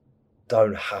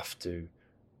 Don't have to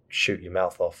shoot your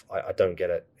mouth off. I don't get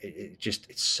it.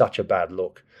 It's such a bad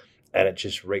look. And it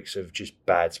just reeks of just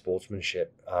bad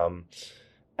sportsmanship.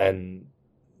 And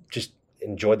just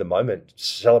enjoy the moment.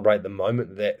 Celebrate the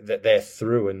moment that they're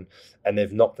through and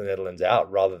they've knocked the Netherlands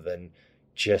out rather than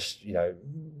just,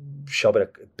 show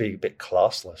it be a bit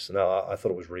classless. No, I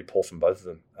thought it was really poor from both of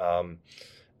them.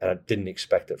 And I didn't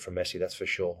expect it from Messi, that's for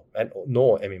sure. And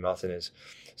nor Emi Martinez.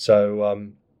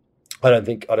 So I don't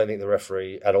think the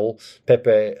referee at all.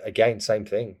 Pepe, again, same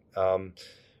thing.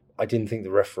 I didn't think the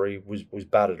referee was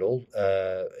bad at all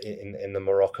in the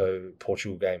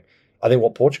Morocco-Portugal game. I think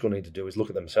what Portugal need to do is look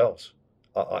at themselves.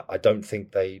 I don't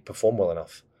think they perform well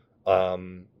enough.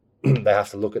 They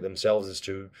have to look at themselves as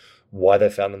to why they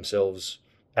found themselves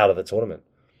out of the tournament.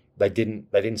 They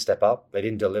didn't step up. They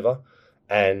didn't deliver.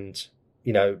 And,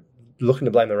 looking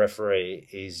to blame the referee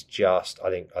is just, I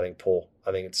think poor.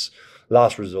 I think it's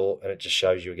last resort, and it just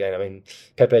shows you again. I mean,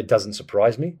 Pepe doesn't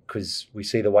surprise me because we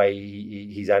see the way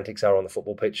his antics are on the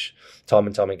football pitch time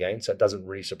and time again. So it doesn't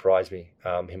really surprise me,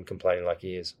 him complaining like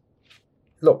he is.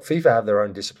 Look, FIFA have their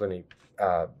own disciplinary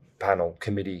panel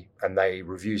committee, and they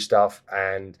review stuff.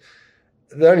 And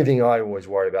the only thing I always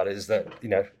worry about is that,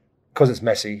 because it's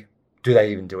Messi, do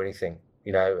they even do anything?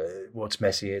 What's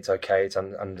Messi? It's okay. It's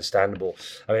understandable.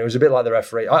 I mean, it was a bit like the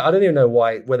referee. I don't even know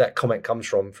where that comment comes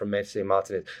from Messi and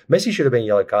Martinez. Messi should have been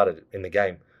yellow carded in the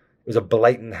game. It was a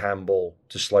blatant handball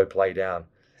to slow play down.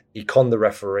 He conned the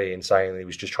referee in saying that he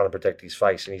was just trying to protect his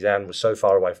face, and his hand was so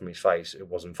far away from his face, it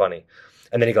wasn't funny.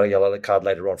 And then he got a yellow card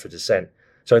later on for dissent.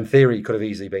 So in theory, he could have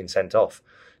easily been sent off.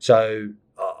 So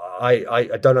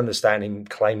I don't understand him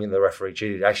claiming the referee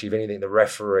cheated. Actually, if anything, the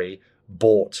referee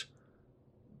bought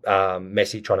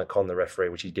Messi trying to con the referee,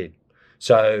 which he did.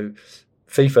 So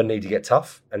FIFA need to get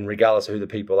tough, and regardless of who the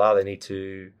people are, they need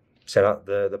to set up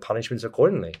the punishments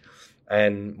accordingly.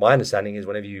 And my understanding is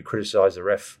whenever you criticise the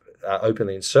ref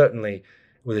openly, and certainly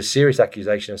with a serious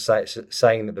accusation of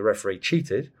saying that the referee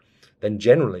cheated, then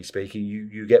generally speaking,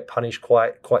 you get punished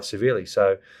quite severely.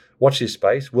 So watch this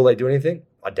space. Will they do anything?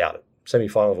 I doubt it.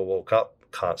 Semi-final of a World Cup,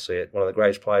 can't see it. One of the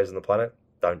greatest players on the planet,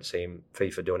 don't see him,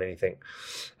 FIFA doing anything.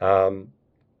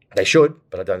 They should,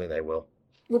 but I don't think they will.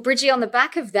 Well, Bridgie, on the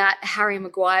back of that, Harry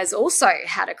Maguire's also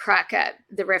had a crack at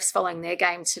the refs following their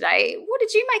game today. What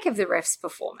did you make of the ref's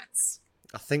performance?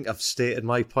 I think I've stated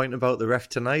my point about the ref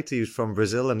tonight. He's from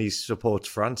Brazil and he supports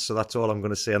France, so that's all I'm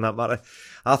going to say on that matter.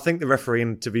 I think the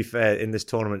refereeing, to be fair, in this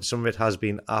tournament, some of it has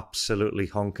been absolutely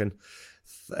honking.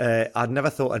 I'd never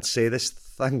thought I'd say this.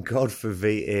 Thank God for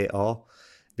VAR,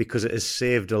 because it has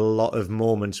saved a lot of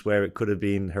moments where it could have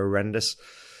been horrendous.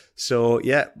 So,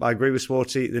 yeah, I agree with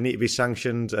Swarty. They need to be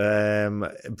sanctioned.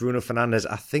 Bruno Fernandes,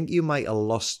 I think you might have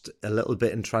lost a little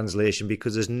bit in translation,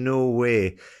 because there's no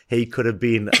way he could have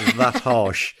been that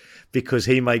harsh, because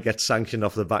he might get sanctioned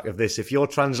off the back of this. If your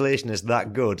translation is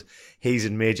that good, he's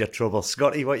in major trouble.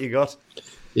 Scotty, what you got?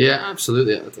 Yeah,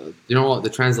 absolutely. You know what? The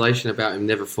translation about him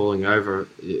never falling over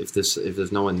if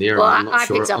there's no one near him, Well, I'm not I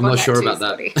sure. picked up I'm on not that sure too, about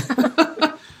Scotty.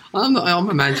 that. I'm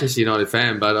a Manchester United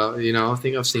fan, but I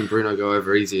think I've seen Bruno go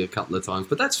over easy a couple of times,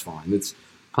 but that's fine. It's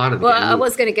part of the Well, game. I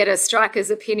was going to get a striker's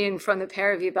opinion from the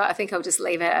pair of you, but I think I'll just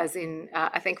leave it as in.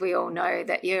 I think we all know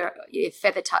that you're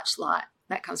feather touch light.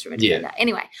 That comes from a defender. Yeah.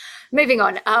 Anyway, moving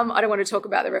on. I don't want to talk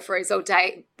about the referees all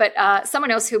day, but someone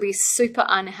else who'll be super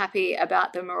unhappy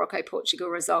about the Morocco-Portugal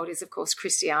result is, of course,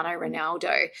 Cristiano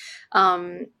Ronaldo.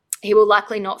 He will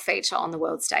likely not feature on the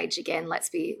world stage again. Let's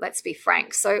be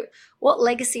frank. So, what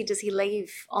legacy does he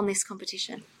leave on this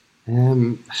competition?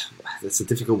 That's a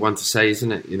difficult one to say,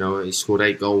 isn't it? He scored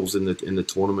 8 goals in the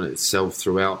tournament itself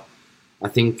throughout. I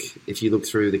think if you look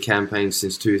through the campaign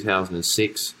since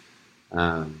 2006.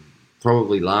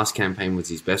 Probably last campaign was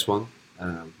his best one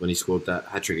when he scored that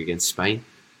hat-trick against Spain.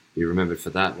 Be remembered for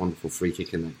that wonderful free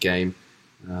kick in that game.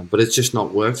 But it's just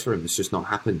not worked for him. It's just not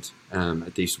happened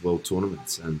at these world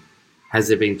tournaments. Has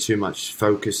there been too much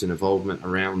focus and involvement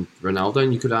around Ronaldo?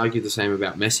 And you could argue the same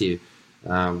about Messi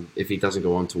if he doesn't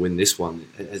go on to win this one.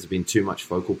 It has been too much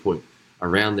focal point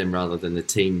around them rather than the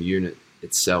team unit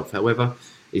itself. However,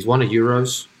 he's won a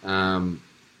Euros.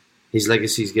 His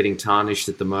legacy is getting tarnished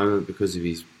at the moment because of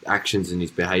his actions and his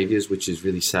behaviours, which is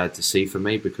really sad to see for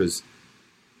me, because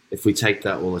if we take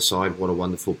that all aside, what a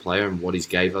wonderful player and what he's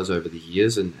gave us over the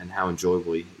years and how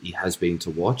enjoyable he has been to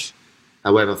watch.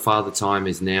 However, Father Time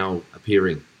is now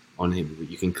appearing on him.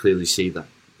 You can clearly see that.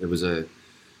 There was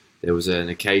an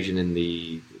occasion in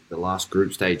the last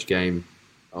group stage game.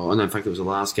 Oh, no, in fact, it was the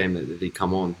last game that he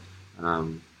come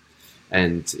on.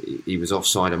 And he was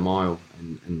offside a mile,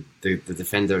 and the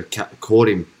defender caught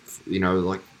him,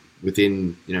 like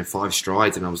within 5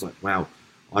 strides, and I was like, wow,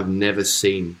 I've never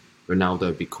seen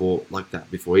Ronaldo be caught like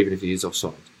that before, even if he is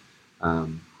offside.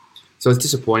 So it's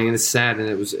disappointing and it's sad, and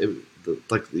it was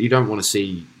like you don't want to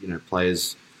see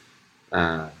players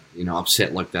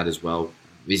upset like that as well.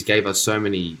 He's gave us so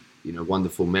many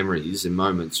wonderful memories and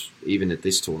moments, even at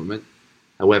this tournament.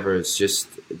 However, it's just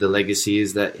the legacy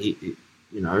is that he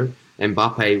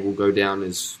Mbappe will go down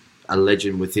as a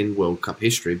legend within World Cup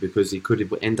history because he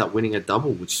could end up winning a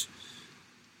double, which,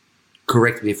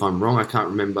 correct me if I'm wrong, I can't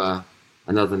remember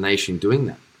another nation doing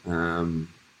that.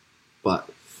 But,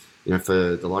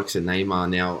 for the likes of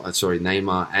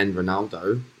Neymar and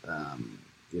Ronaldo,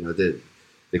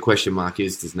 the question mark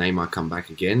is, does Neymar come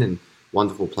back again? And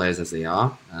wonderful players as they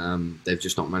are, they've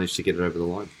just not managed to get it over the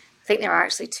line. I think there are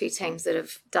actually 2 teams that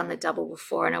have done the double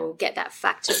before, and I will get that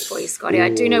fact check for you, Scotty. Ooh. I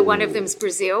do know one of them's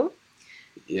Brazil.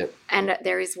 Yep. And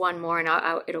there is one more, and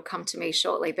it'll come to me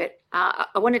shortly. But I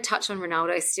want to touch on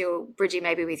Ronaldo still, Bridgie,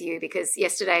 maybe with you, because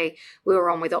yesterday we were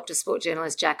on with Optus Sport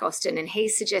journalist Jack Austin, and he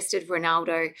suggested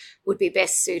Ronaldo would be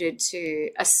best suited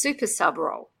to a super sub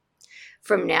role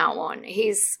from now on.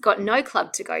 He's got no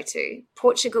club to go to.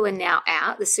 Portugal are now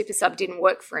out. The super sub didn't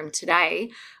work for him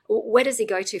today. Where does he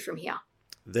go to from here?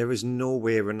 There is no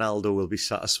way Ronaldo will be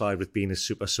satisfied with being a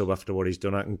super sub after what he's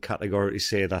done. I can categorically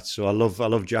say that. So I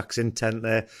love Jack's intent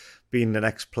there, being an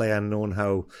ex-player, knowing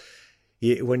how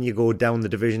when you go down the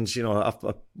divisions, I've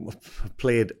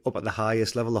played up at the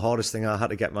highest level. The hardest thing I had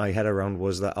to get my head around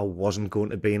was that I wasn't going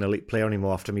to be an elite player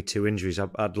anymore after me 2 injuries.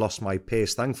 I'd lost my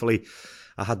pace. Thankfully,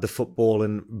 I had the football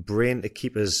and brain to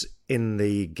keep us in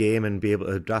the game and be able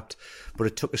to adapt. But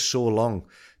it took us so long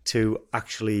to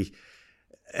actually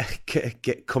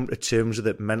come to terms with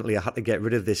it mentally. I had to get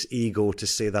rid of this ego to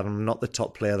say that I'm not the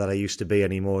top player that I used to be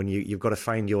anymore, and you've got to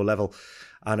find your level.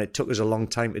 And it took us a long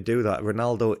time to do that.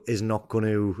 Ronaldo is not going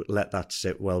to let that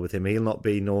sit well with him. He'll not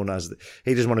be known as...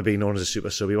 He doesn't want to be known as a super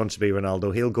sub. He wants to be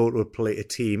Ronaldo. He'll go to a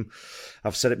team.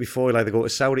 I've said it before, he'll either go to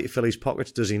Saudi to fill his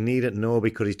pockets. Does he need it? No,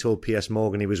 because he told P.S.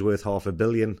 Morgan he was worth $500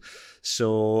 million.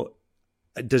 So...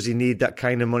 does he need that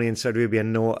kind of money in Saudi Arabia?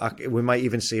 No. We might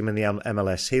even see him in the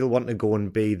MLS. He'll want to go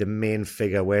and be the main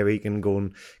figure where he can go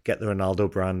and get the Ronaldo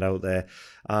brand out there.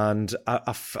 And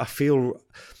I feel...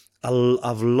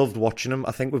 I've loved watching him.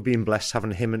 I think we've been blessed having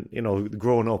him and,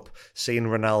 growing up, seeing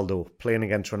Ronaldo, playing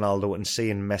against Ronaldo and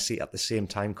seeing Messi at the same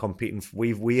time competing.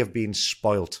 We have been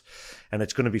spoilt. And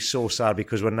it's going to be so sad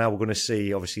because we're going to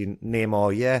see, obviously,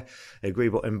 Neymar, yeah, I agree,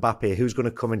 but Mbappe, who's going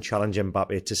to come and challenge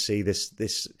Mbappe to see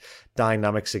this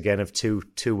dynamics again of two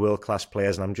world-class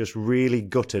players? And I'm just really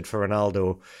gutted for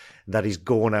Ronaldo that he's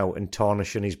going out and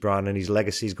tarnishing his brand, and his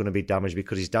legacy is going to be damaged,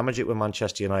 because he's damaged it with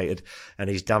Manchester United and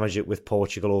he's damaged it with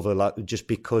Portugal just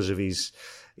because of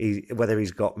whether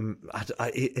he's got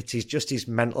it's just his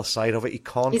mental side of it. He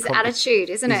can't. His attitude,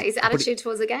 isn't it? His attitude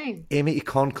towards the game. Amy, he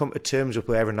can't come to terms with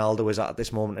where Ronaldo is at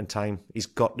this moment in time. He's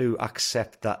got to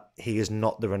accept that he is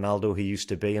not the Ronaldo he used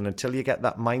to be, and until you get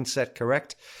that mindset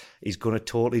correct, he's going to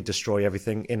totally destroy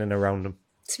everything in and around him.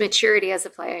 It's maturity as a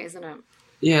player, isn't it?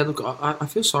 Yeah, look, I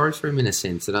feel sorry for him in a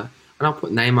sense, and I'll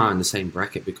put Neymar in the same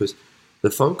bracket, because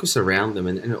the focus around them,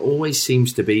 and it always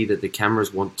seems to be that the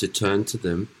cameras want to turn to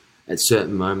them at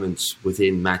certain moments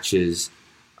within matches.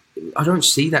 I don't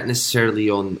see that necessarily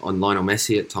on Lionel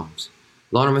Messi at times.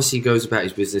 Lionel Messi goes about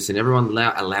his business and everyone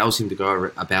allows him to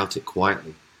go about it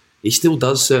quietly. He still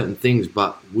does certain things,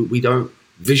 but we don't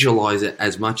visualize it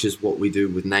as much as what we do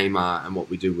with Neymar and what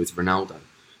we do with Ronaldo.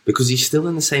 Because he's still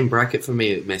in the same bracket for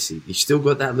me at Messi. He's still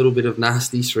got that little bit of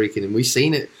nasty streak in him. We've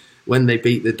seen it when they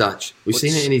beat the Dutch. We've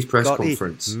seen it in his press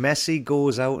conference. Messi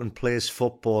goes out and plays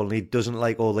football and he doesn't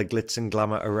like all the glitz and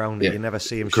glamour around it. Yeah, you never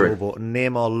see him correct. showboat.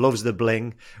 Neymar loves the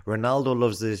bling. Ronaldo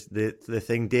loves the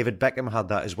thing. David Beckham had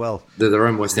that as well. They're their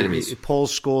own worst enemies. Paul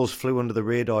Scholes flew under the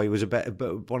radar. He was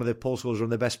one of the Paul Scholes was one of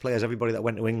the best players. Everybody that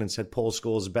went to England said Paul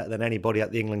Scholes is better than anybody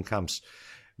at the England camps.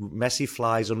 Messi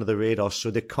flies under the radar, so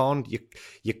they can't.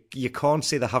 You can't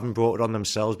say they haven't brought it on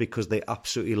themselves, because they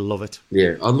absolutely love it.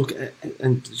 Yeah, I look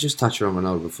and just touch on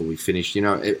Ronaldo before we finish. You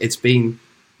know, it's been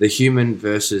the human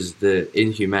versus the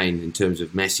inhumane in terms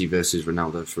of Messi versus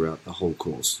Ronaldo throughout the whole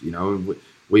course. You know, and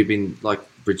we've been, like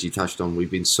Bridgie touched on,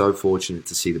 we've been so fortunate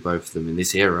to see the both of them in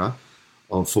this era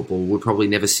of football. We'll probably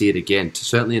never see it again.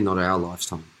 Certainly not our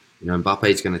lifetime. You know,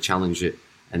 Mbappe's going to challenge it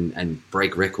and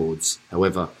break records.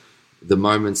 However, the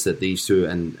moments that these two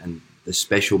and the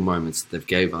special moments that they've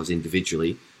gave us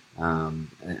individually,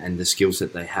 and the skills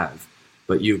that they have.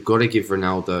 But you've got to give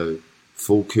Ronaldo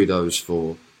full kudos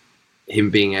for him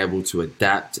being able to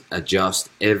adapt, adjust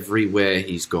everywhere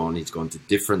he's gone. He's gone to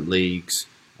different leagues.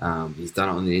 He's done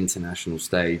it on the international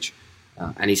stage.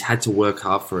 And he's had to work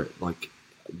hard for it. Like,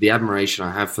 the admiration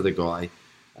I have for the guy.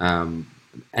 And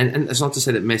it's not to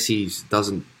say that Messi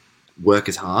doesn't work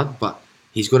as hard, but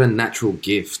he's got a natural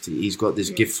gift. He's got this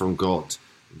gift from God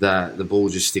that the ball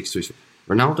just sticks to his.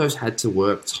 Ronaldo's had to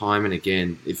work time and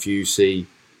again. If you see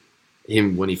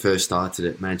him when he first started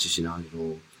at Manchester United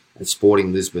or at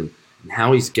Sporting Lisbon, and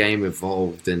how his game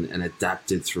evolved and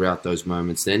adapted throughout those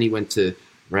moments. Then he went to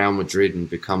Real Madrid and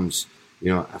becomes,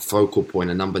 you know, a focal point,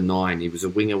 a number 9. He was a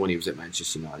winger when he was at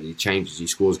Manchester United. He changes, he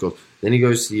scores goals. Then he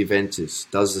goes to Juventus,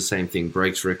 does the same thing,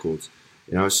 breaks records.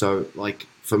 You know, so like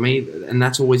for me, and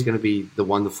that's always going to be the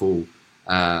wonderful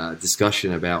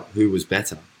discussion about who was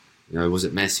better. You know, was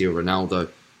it Messi or Ronaldo?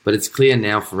 But it's clear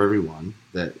now for everyone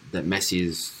that Messi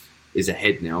is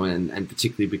ahead now, and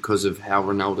particularly because of how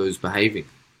Ronaldo's behaving.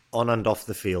 On and off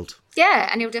the field. Yeah,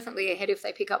 and he'll definitely be ahead if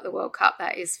they pick up the World Cup,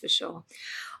 that is for sure.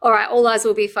 All right, all eyes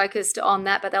will be focused on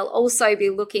that, but they'll also be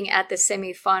looking at the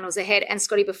semi-finals ahead. And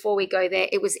Scotty, before we go there,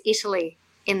 it was Italy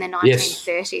in the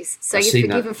 1930s. Yes, so you're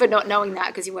forgiven for not knowing that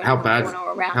because you weren't how bad,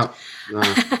 or around.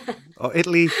 Oh,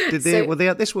 Italy, were they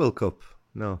at this World Cup?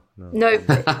 No. No.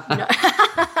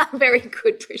 Very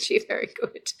good, Bridgie, very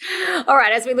good. All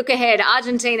right, as we look ahead,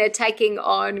 Argentina taking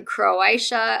on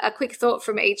Croatia. A quick thought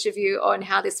from each of you on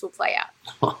how this will play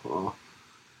out.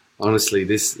 Honestly,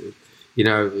 this, you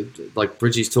know, like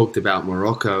Bridgie's talked about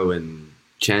Morocco and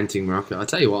chanting Morocco. I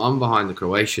tell you what, I'm behind the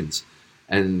Croatians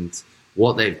and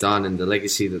what they've done and the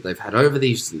legacy that they've had over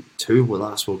these two,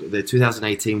 the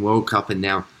 2018 World Cup and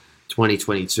now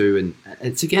 2022, and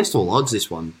it's against all odds, this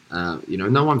one. You know,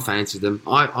 no one fancies them.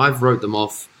 I've wrote them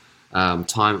off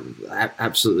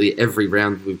absolutely every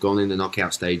round we've gone in the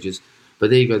knockout stages. But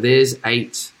there you go. There's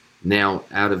 8 now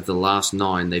out of the last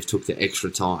 9. They've took the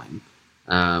extra time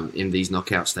in these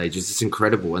knockout stages. It's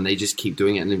incredible, and they just keep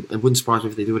doing it, and it wouldn't surprise me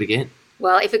if they do it again.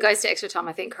 Well, if it goes to extra time,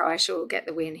 I think Croatia will get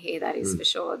the win here. That is for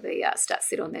sure. The stats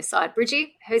sit on their side.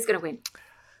 Bridgie, who's going to win?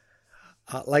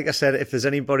 Like I said, if there's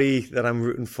anybody that I'm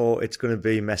rooting for, it's going to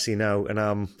be Messi now, and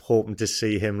I'm hoping to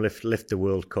see him lift the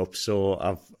World Cup. So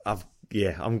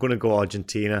I'm going to go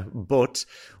Argentina. But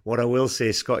what I will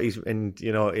say, Scotty, and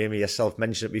you know, Amy yourself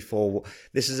mentioned it before,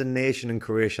 this is a nation in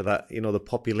Croatia that, you know, the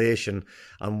population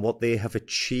and what they have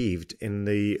achieved in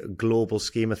the global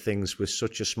scheme of things with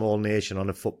such a small nation on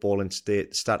a footballing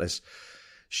status.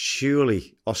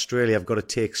 Surely Australia have got to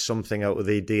take something out of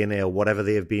their DNA or whatever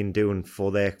they have been doing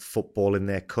for their football in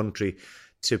their country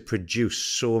to produce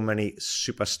so many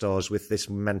superstars with this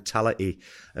mentality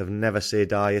of never say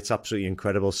die. It's absolutely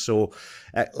incredible. So,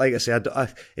 like I said,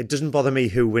 it doesn't bother me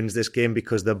who wins this game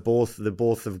because they both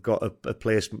have got a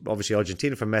place. Obviously,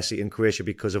 Argentina for Messi and Croatia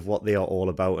because of what they are all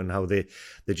about and how they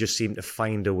just seem to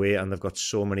find a way, and they've got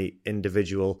so many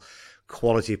individual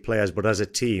quality players. But as a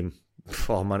team,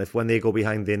 oh man, if when they go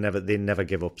behind, they never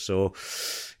give up. So,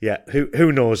 yeah,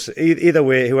 who knows? Either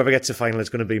way, whoever gets to final is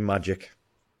going to be magic.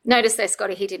 Notice there,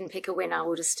 Scotty, he didn't pick a winner.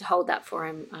 We'll just hold that for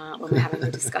him when we're having a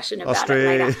discussion about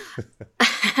it later.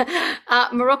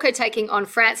 Morocco taking on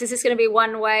France. Is this going to be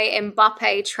one-way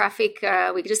Mbappe traffic?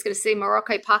 We're just going to see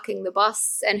Morocco parking the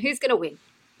bus. And who's going to win?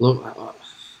 Look,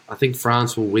 I think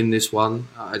France will win this one.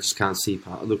 I just can't see.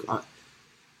 Look,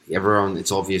 everyone.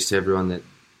 It's obvious to everyone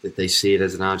that they see it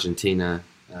as an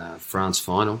Argentina-France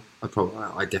final.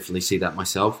 I definitely see that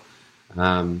myself.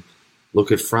 Look,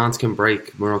 if France can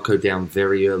break Morocco down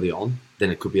very early on,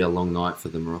 then it could be a long night for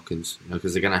the Moroccans,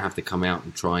 because they're going to have to come out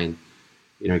and try and,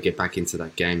 get back into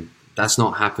that game. That's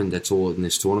not happened at all in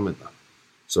this tournament, though.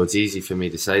 So it's easy for me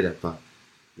to say that, but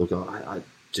look, I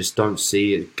just don't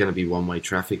see it going to be one-way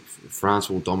traffic. France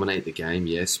will dominate the game,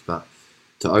 yes, but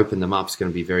to open them up is going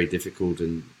to be very difficult.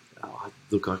 And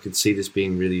look, I could see this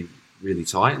being really, really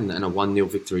tight and a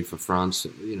 1-0 victory for France,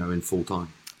 in full time.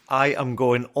 I am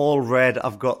going all red.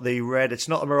 I've got the red. It's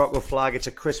not a Morocco flag. It's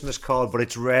a Christmas card, but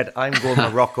it's red. I'm going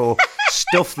Morocco.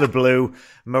 Stuff the blue.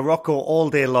 Morocco all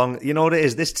day long. You know what it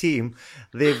is? This team,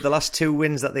 the last 2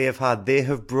 wins that they have had, they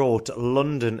have brought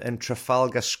London and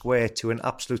Trafalgar Square to an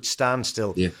absolute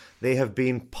standstill. Yeah. They have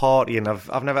been partying.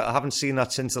 I haven't seen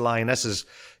that since the Lionesses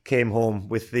came home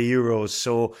with the Euros.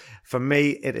 So for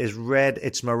me, it is red.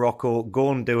 It's Morocco.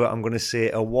 Go and do it. I'm going to say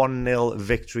a 1-0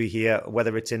 victory here,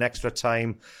 whether it's in extra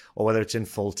time or whether it's in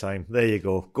full time. There you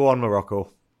go. Go on, Morocco.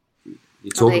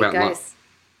 You talk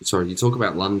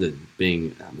about London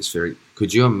being atmospheric.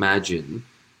 Could you imagine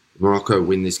Morocco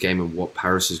win this game and what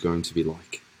Paris is going to be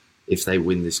like if they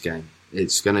win this game?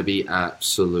 It's going to be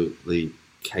absolutely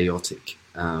chaotic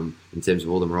in terms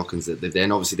of all the Moroccans that live there.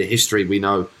 And obviously the history we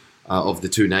know of the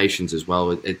two nations as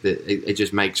well. It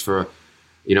just makes for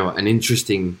an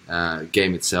interesting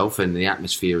game itself, and the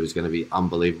atmosphere is going to be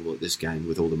unbelievable at this game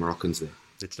with all the Moroccans there.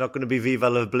 It's not going to be Viva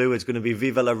la Blue, it's going to be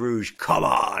Viva la Rouge. Come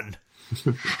on!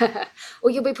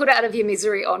 Well, you'll be put out of your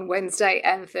misery on Wednesday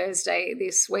and Thursday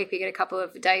this week. We get a couple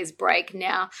of days break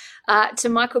now. To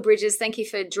Michael Bridges, thank you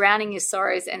for drowning your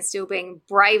sorrows and still being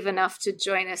brave enough to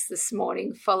join us this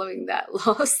morning following that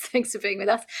loss. Thanks for being with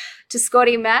us. To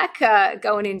Scotty Mack,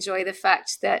 go and enjoy the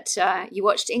fact that you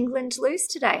watched England lose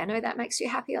today. I know that makes you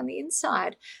happy on the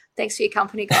inside. Thanks for your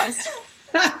company, guys.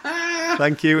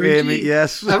 Thank you, Bridgie. Amy.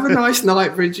 Yes. Have a nice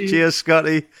night, Bridgie. Cheers,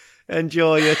 Scotty.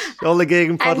 Enjoy it. All the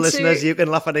Gegenpod listeners, you can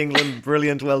laugh at England.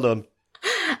 Brilliant. Well done.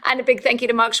 And a big thank you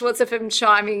to Mark Schwarzer for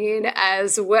chiming in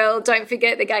as well. Don't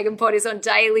forget the Gegenpod is on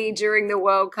daily during the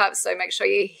World Cup, so make sure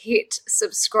you hit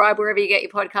subscribe wherever you get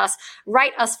your podcasts.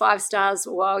 Rate us 5 stars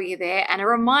while you're there. And a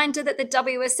reminder that the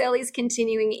WSL is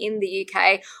continuing in the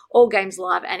UK. All games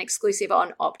live and exclusive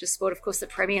on Optus Sport. Of course, the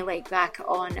Premier League back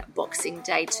on Boxing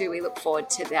Day too. We look forward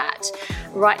to that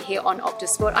right here on Optus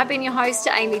Sport. I've been your host,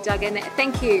 Amy Duggan.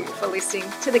 Thank you for listening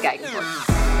to the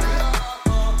Gegenpod.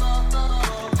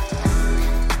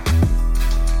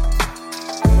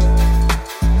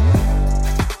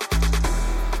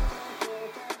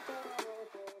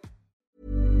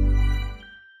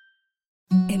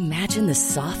 Imagine the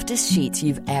softest sheets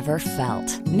you've ever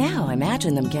felt. Now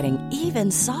imagine them getting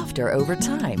even softer over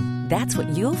time. That's what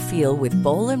you'll feel with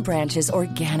Boll & Branch's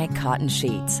organic cotton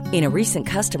sheets. In a recent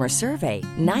customer survey,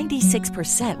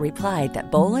 96% replied that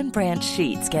Boll & Branch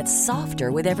sheets get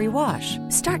softer with every wash.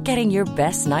 Start getting your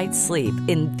best night's sleep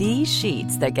in these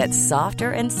sheets that get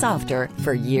softer and softer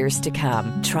for years to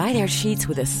come. Try their sheets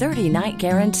with a 30-night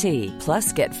guarantee.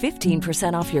 Plus, get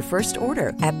 15% off your first order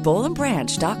at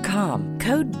bollandbranch.com.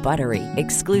 Code BUTTERY.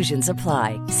 Exclusions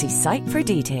apply. See site for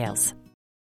details.